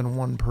 more than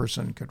one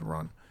person could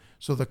run.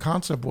 So the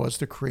concept was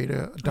to create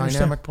a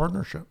dynamic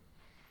partnership.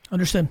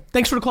 Understood.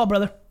 Thanks for the call,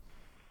 brother.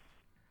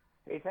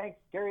 Hey, thanks.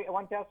 Gary, I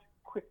want to ask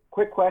a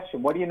quick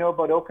question. What do you know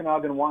about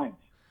Okanagan wines?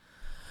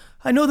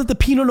 I know that the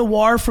Pinot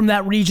Noir from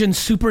that region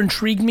super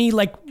intrigued me.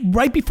 Like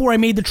right before I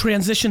made the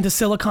transition to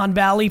Silicon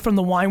Valley from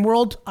the wine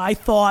world, I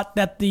thought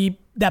that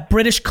that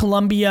British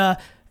Columbia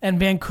and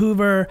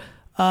Vancouver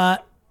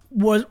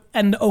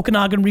and the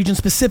Okanagan region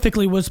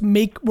specifically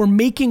were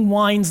making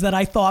wines that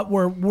I thought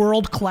were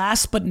world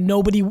class, but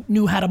nobody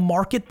knew how to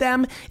market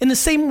them. In the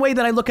same way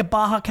that I look at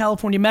Baja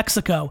California,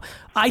 Mexico,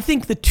 I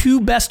think the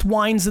two best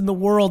wines in the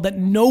world that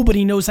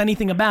nobody knows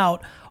anything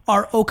about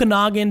are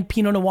Okanagan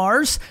Pinot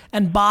Noirs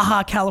and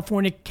Baja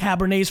California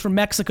Cabernets from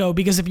Mexico,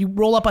 because if you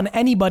roll up on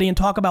anybody and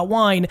talk about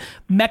wine,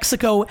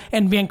 Mexico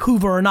and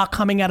Vancouver are not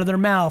coming out of their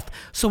mouth.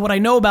 So what I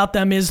know about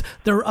them is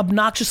they're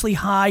obnoxiously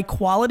high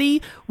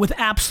quality with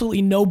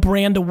absolutely no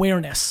brand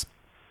awareness.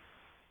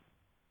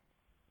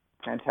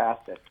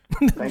 Fantastic.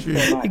 Thank you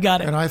very much. You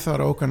got it. And I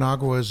thought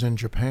Okanawa is in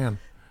Japan.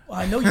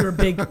 I know you're a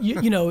big,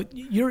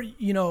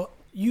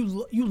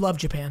 you love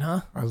Japan,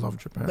 huh? I love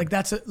Japan.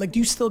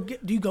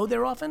 Do you go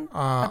there often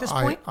at this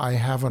point? I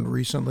haven't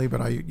recently,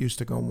 but I used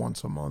to go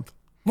once a month.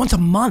 Once a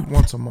month?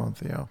 Once a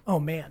month, yeah. Oh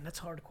man,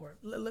 that's hardcore.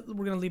 We're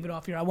going to leave it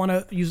off here. I want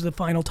to use the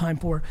final time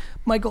for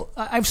Michael.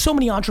 I have so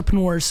many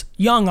entrepreneurs,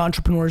 young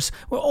entrepreneurs,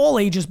 well, all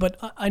ages, but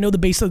I know the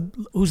base of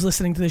who's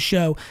listening to this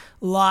show,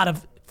 a lot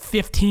of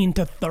 15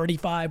 to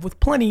 35 with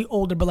plenty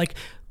older, but like,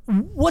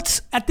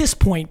 what's at this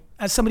point,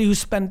 as somebody who's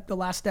spent the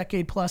last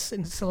decade plus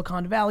in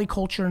Silicon Valley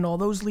culture and all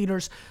those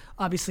leaders,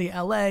 obviously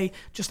LA,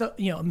 just a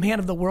man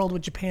of the world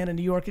with Japan and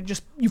New York,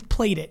 you've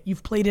played it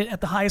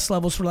at the highest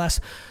levels for the last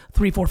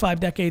 3, 4, 5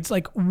 decades.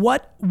 Like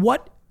what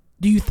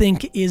do you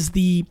think is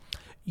the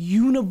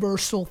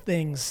universal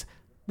things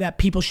that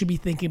people should be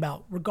thinking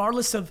about,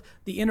 regardless of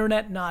the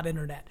internet, not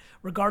internet,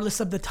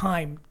 regardless of the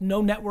time,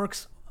 no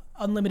networks,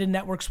 unlimited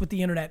networks with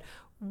the internet?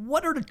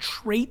 What are the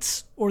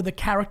traits or the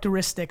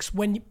characteristics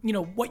when,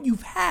 what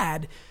you've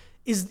had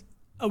is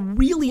a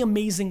really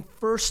amazing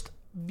first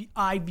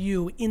eye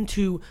view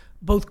into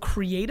both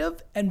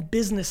creative and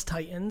business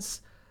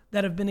titans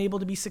that have been able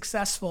to be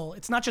successful?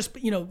 It's not just,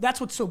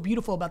 that's what's so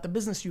beautiful about the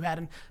business you had,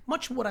 and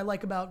much what I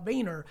like about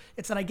Vayner,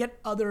 it's that I get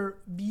other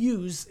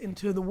views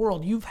into the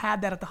world. You've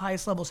had that at the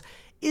highest levels.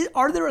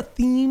 Are there a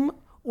theme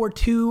or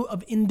two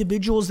of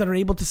individuals that are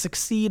able to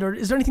succeed, or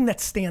is there anything that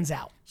stands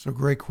out? So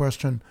great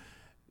question.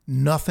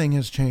 Nothing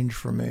has changed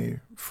for me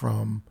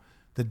from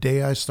the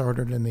day I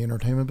started in the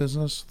entertainment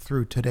business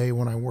through today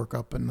when I work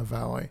up in the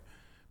valley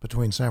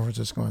between San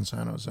Francisco and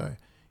San Jose.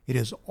 It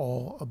is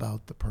all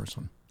about the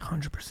person.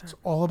 100%. It's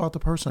all about the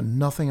person.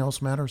 Nothing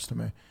else matters to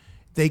me.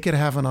 They could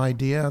have an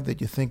idea that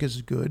you think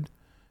is good.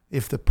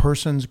 If the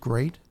person's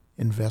great,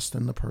 invest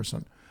in the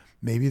person.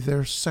 Maybe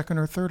their second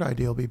or third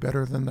idea will be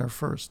better than their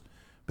first.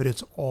 But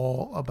it's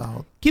all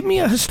about... Give me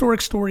a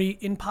historic story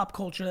in pop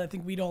culture that I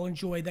think we'd all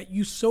enjoy, that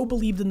you so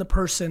believed in the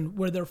person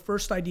where their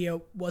first idea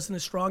wasn't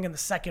as strong and the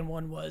second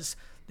one was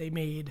they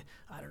made,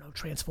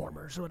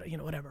 Transformers or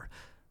whatever.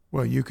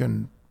 Well, you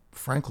can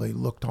frankly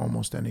look to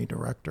almost any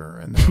director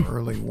and their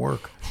early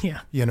work. Yeah.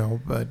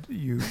 But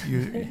you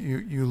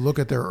look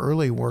at their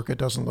early work, it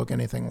doesn't look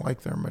anything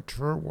like their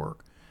mature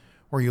work.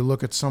 Or you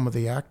look at some of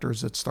the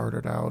actors that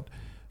started out.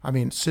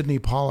 Sidney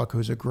Pollack,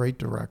 who's a great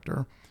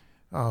director,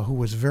 who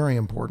was very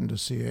important to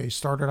CA,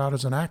 started out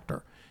as an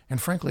actor. And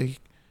frankly,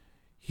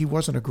 he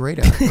wasn't a great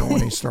actor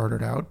when he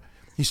started out.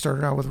 He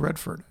started out with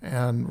Redford,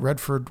 and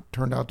Redford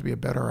turned out to be a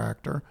better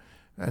actor,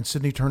 and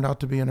Sidney turned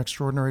out to be an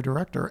extraordinary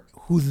director,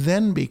 who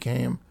then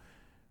became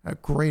a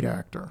great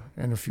actor.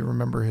 And if you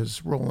remember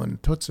his role in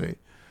Tootsie,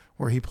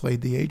 where he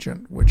played the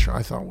agent, which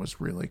I thought was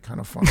really kind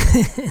of fun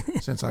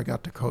since I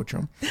got to coach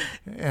him.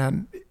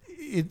 And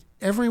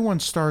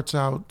everyone starts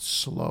out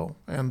slow,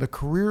 and the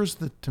careers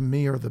that to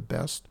me are the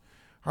best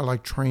are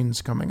like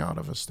trains coming out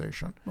of a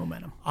station.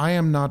 Momentum. I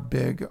am not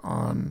big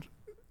on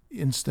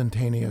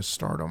instantaneous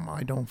stardom.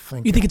 I don't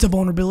think... You think it's a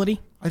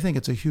vulnerability? I think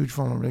it's a huge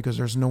vulnerability because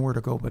there's nowhere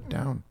to go but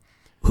down.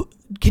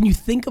 Can you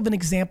think of an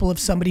example of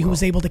somebody who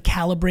was able to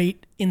calibrate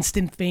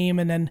instant fame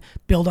and then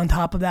build on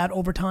top of that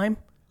over time?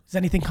 Does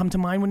anything come to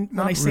mind when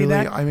I say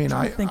that?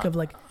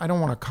 I don't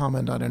want to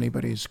comment on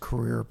anybody's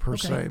career per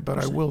se, but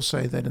I will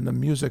say that in the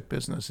music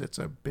business, it's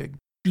a big...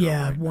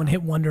 Yeah, right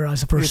one-hit wonder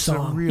as a first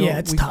song.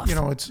 It's tough.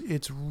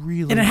 It's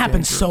really... And it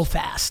happens dangerous. so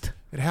fast.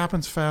 It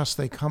happens fast.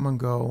 They come and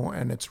go,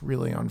 and it's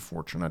really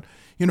unfortunate.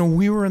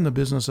 We were in the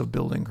business of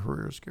building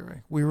careers,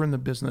 Gary. We were in the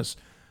business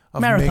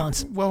of...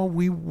 Marathons.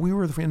 We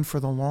were in for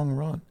the long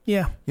run.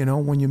 Yeah.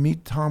 When you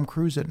meet Tom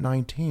Cruise at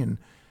 19,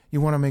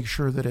 you want to make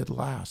sure that it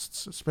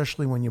lasts,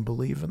 especially when you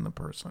believe in the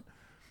person.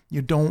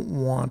 You don't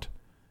want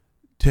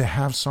to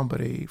have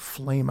somebody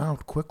flame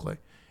out quickly.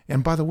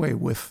 And by the way,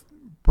 with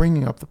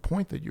bringing up the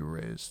point that you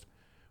raised,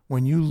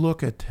 when you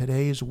look at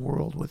today's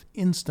world with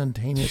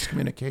instantaneous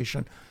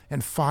communication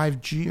and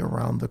 5G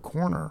around the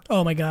corner,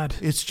 oh my God,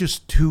 it's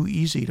just too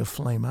easy to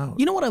flame out.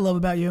 You know what I love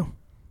about you?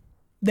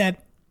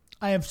 That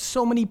I have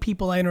so many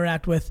people I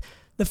interact with.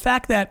 The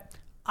fact that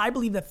I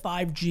believe that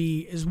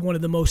 5G is one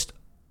of the most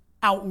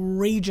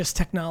outrageous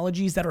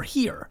technologies that are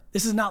here.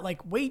 This is not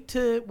like wait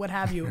to what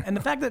have you. And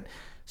the fact that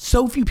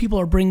so few people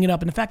are bringing it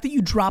up, and the fact that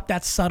you dropped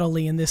that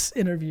subtly in this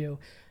interview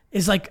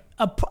is like,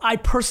 I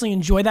personally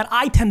enjoy that.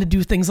 I tend to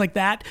do things like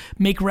that,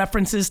 make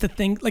references to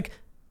things like,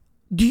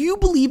 do you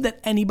believe that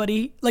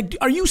anybody,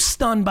 are you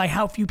stunned by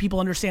how few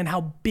people understand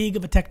how big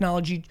of a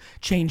technology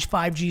change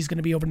 5G is going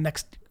to be over the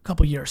next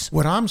couple years.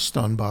 What I'm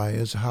stunned by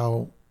is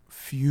how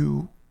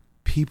few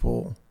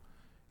people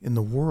in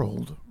the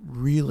world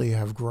really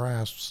have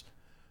grasped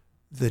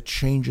the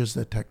changes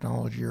that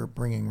technology are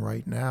bringing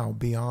right now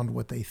beyond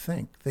what they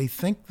think. They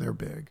think they're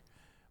big,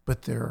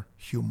 but they're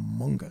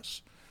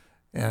humongous.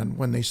 And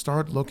when they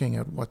start looking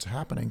at what's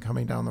happening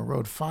coming down the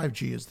road,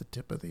 5G is the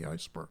tip of the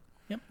iceberg.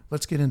 Yep.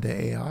 Let's get into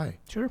AI.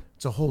 Sure.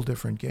 It's a whole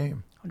different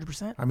game.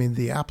 100%. I mean,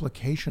 the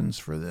applications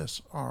for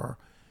this are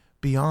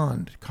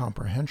beyond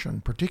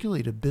comprehension,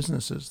 particularly to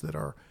businesses that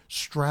are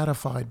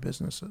stratified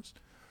businesses.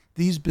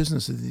 These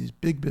businesses, these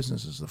big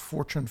businesses, the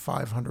Fortune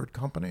 500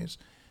 companies,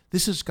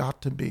 this has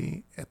got to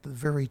be at the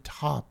very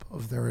top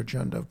of their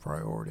agenda of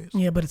priorities.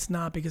 Yeah, but it's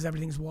not, because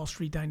everything's Wall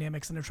Street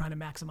dynamics and they're trying to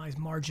maximize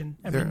margin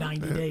every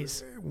 90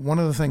 days. One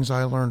of the things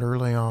I learned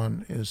early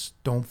on is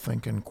don't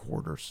think in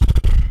quarters.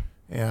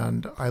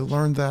 And I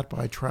learned that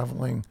by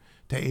traveling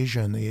to Asia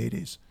in the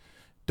 80s.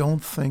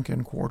 Don't think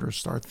in quarters,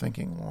 start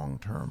thinking long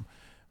term.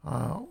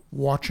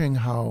 Watching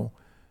how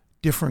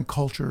different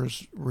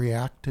cultures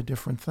react to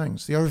different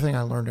things. The other thing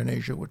I learned in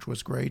Asia, which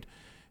was great,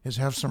 is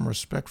have some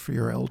respect for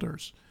your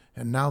elders.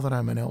 And now that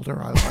I'm an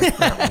elder, I like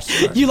that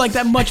respect. You like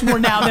that much more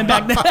now than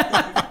back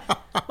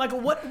then.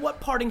 Michael, what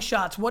parting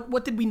shots?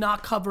 What did we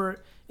not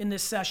cover in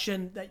this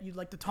session that you'd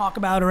like to talk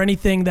about, or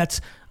anything that's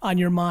on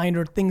your mind,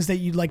 or things that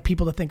you'd like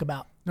people to think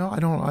about? No, I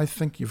don't. I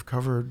think you've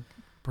covered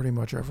pretty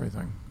much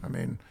everything. I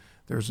mean,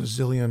 there's a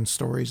zillion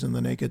stories in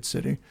The Naked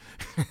City.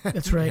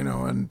 That's right.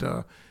 And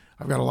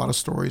I've got a lot of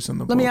stories in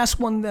the book. Let me ask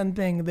one then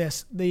thing,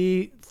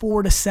 the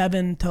 4 to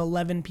 7 to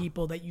 11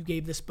 people that you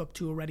gave this book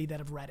to already that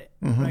have read it,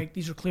 right?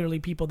 These are clearly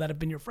people that have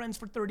been your friends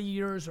for 30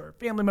 years or a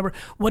family member.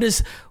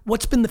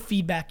 What's been the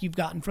feedback you've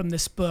gotten from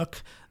this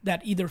book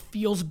that either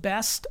feels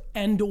best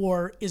and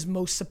or is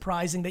most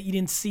surprising that you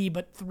didn't see,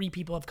 but 3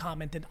 people have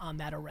commented on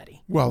that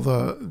already? Well,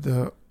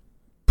 the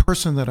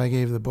person that I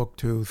gave the book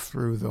to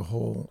through the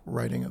whole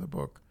writing of the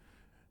book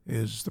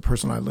is the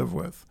person I live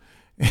with.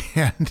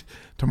 And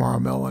Tamara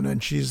Mellon,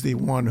 and she's the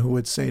one who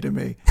would say to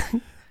me,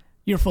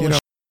 "You're full of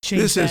shit.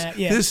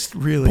 This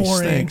really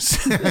boring.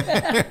 stinks.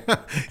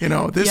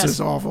 This is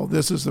awful.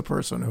 This is the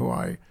person who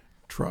I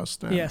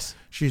trust." And yes,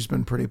 she's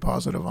been pretty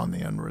positive on the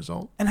end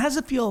result. And how does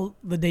it feel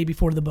the day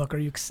before the book? Are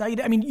you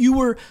excited? I mean, you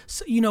were,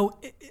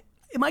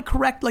 am I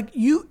correct? Like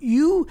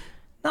you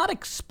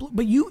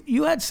but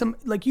you had some,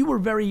 like, you were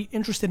very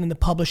interested in the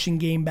publishing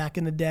game back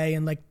in the day,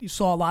 and like you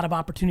saw a lot of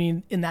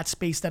opportunity in that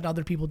space that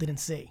other people didn't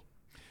see.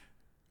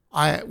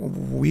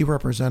 We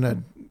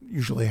represented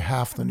usually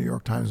half the New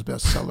York Times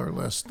bestseller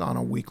list on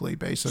a weekly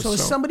basis. So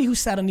as somebody who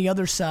sat on the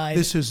other side,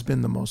 this has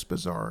been the most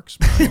bizarre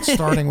experience,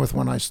 starting with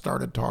when I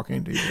started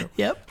talking to you.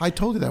 Yep. I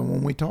told you that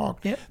when we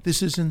talked. Yep.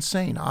 This is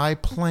insane. I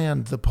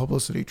planned the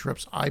publicity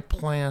trips. I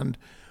planned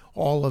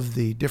all of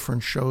the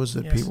different shows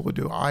that people would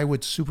do. I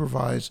would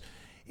supervise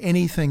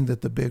anything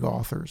that the big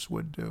authors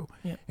would do.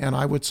 Yep. And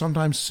I would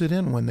sometimes sit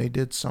in when they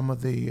did some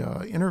of the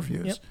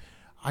interviews. Yep.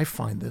 I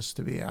find this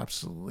to be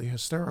absolutely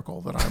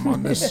hysterical that I'm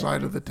on this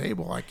side of the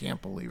table. I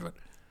can't believe it.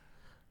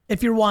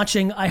 If you're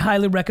watching, I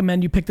highly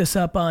recommend you pick this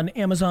up on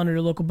Amazon or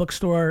your local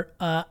bookstore.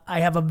 I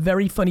have a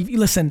very funny...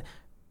 Listen,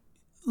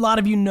 a lot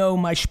of you know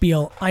my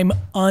spiel. I'm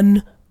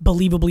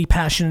unbelievably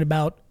passionate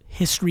about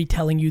history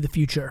telling you the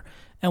future.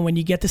 And when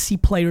you get to see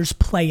players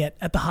play it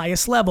at the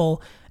highest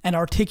level and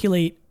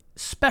articulate,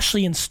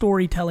 especially in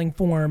storytelling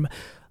form,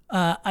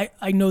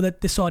 I know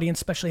that this audience,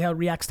 especially how it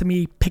reacts to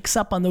me, picks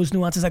up on those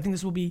nuances. I think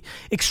this will be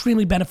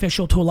extremely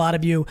beneficial to a lot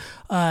of you.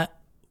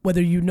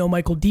 Whether you know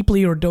Michael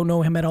deeply or don't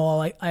know him at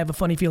all, I have a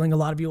funny feeling a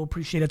lot of you will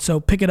appreciate it. So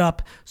pick it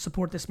up,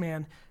 support this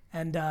man,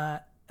 and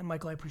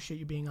Michael, I appreciate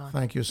you being on.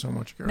 Thank you so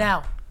much, Gary.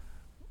 Now,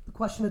 the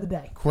question of the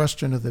day.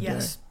 Question of the day.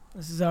 Yes,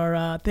 this is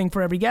our thing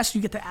for every guest.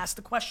 You get to ask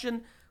the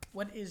question.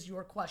 What is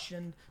your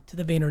question to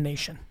the Vayner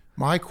Nation?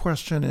 My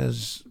question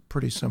is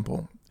pretty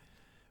simple.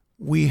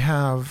 We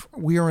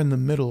are in the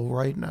middle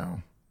right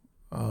now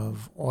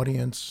of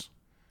audience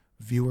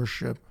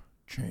viewership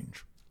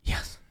change.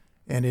 Yes.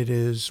 And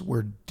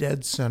we're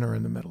dead center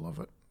in the middle of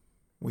it.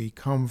 We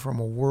come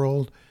from a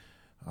world,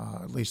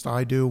 at least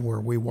I do, where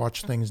we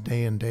watch things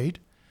day and date.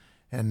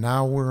 And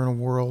now we're in a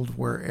world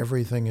where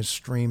everything is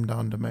streamed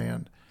on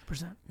demand.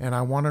 100%. And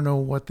I want to know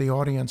what the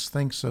audience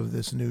thinks of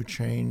this new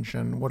change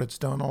and what it's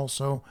done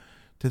also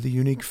to the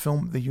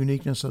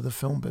uniqueness of the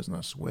film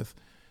business with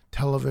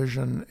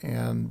television,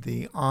 and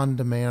the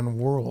on-demand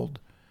world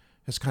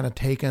has kind of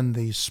taken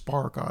the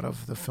spark out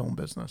of the film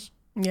business.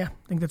 Yeah,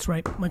 I think that's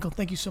right. Michael,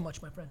 thank you so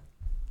much, my friend.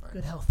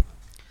 Good health.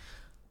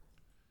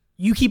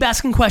 You keep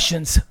asking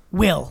questions,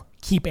 we'll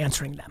keep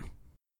answering them.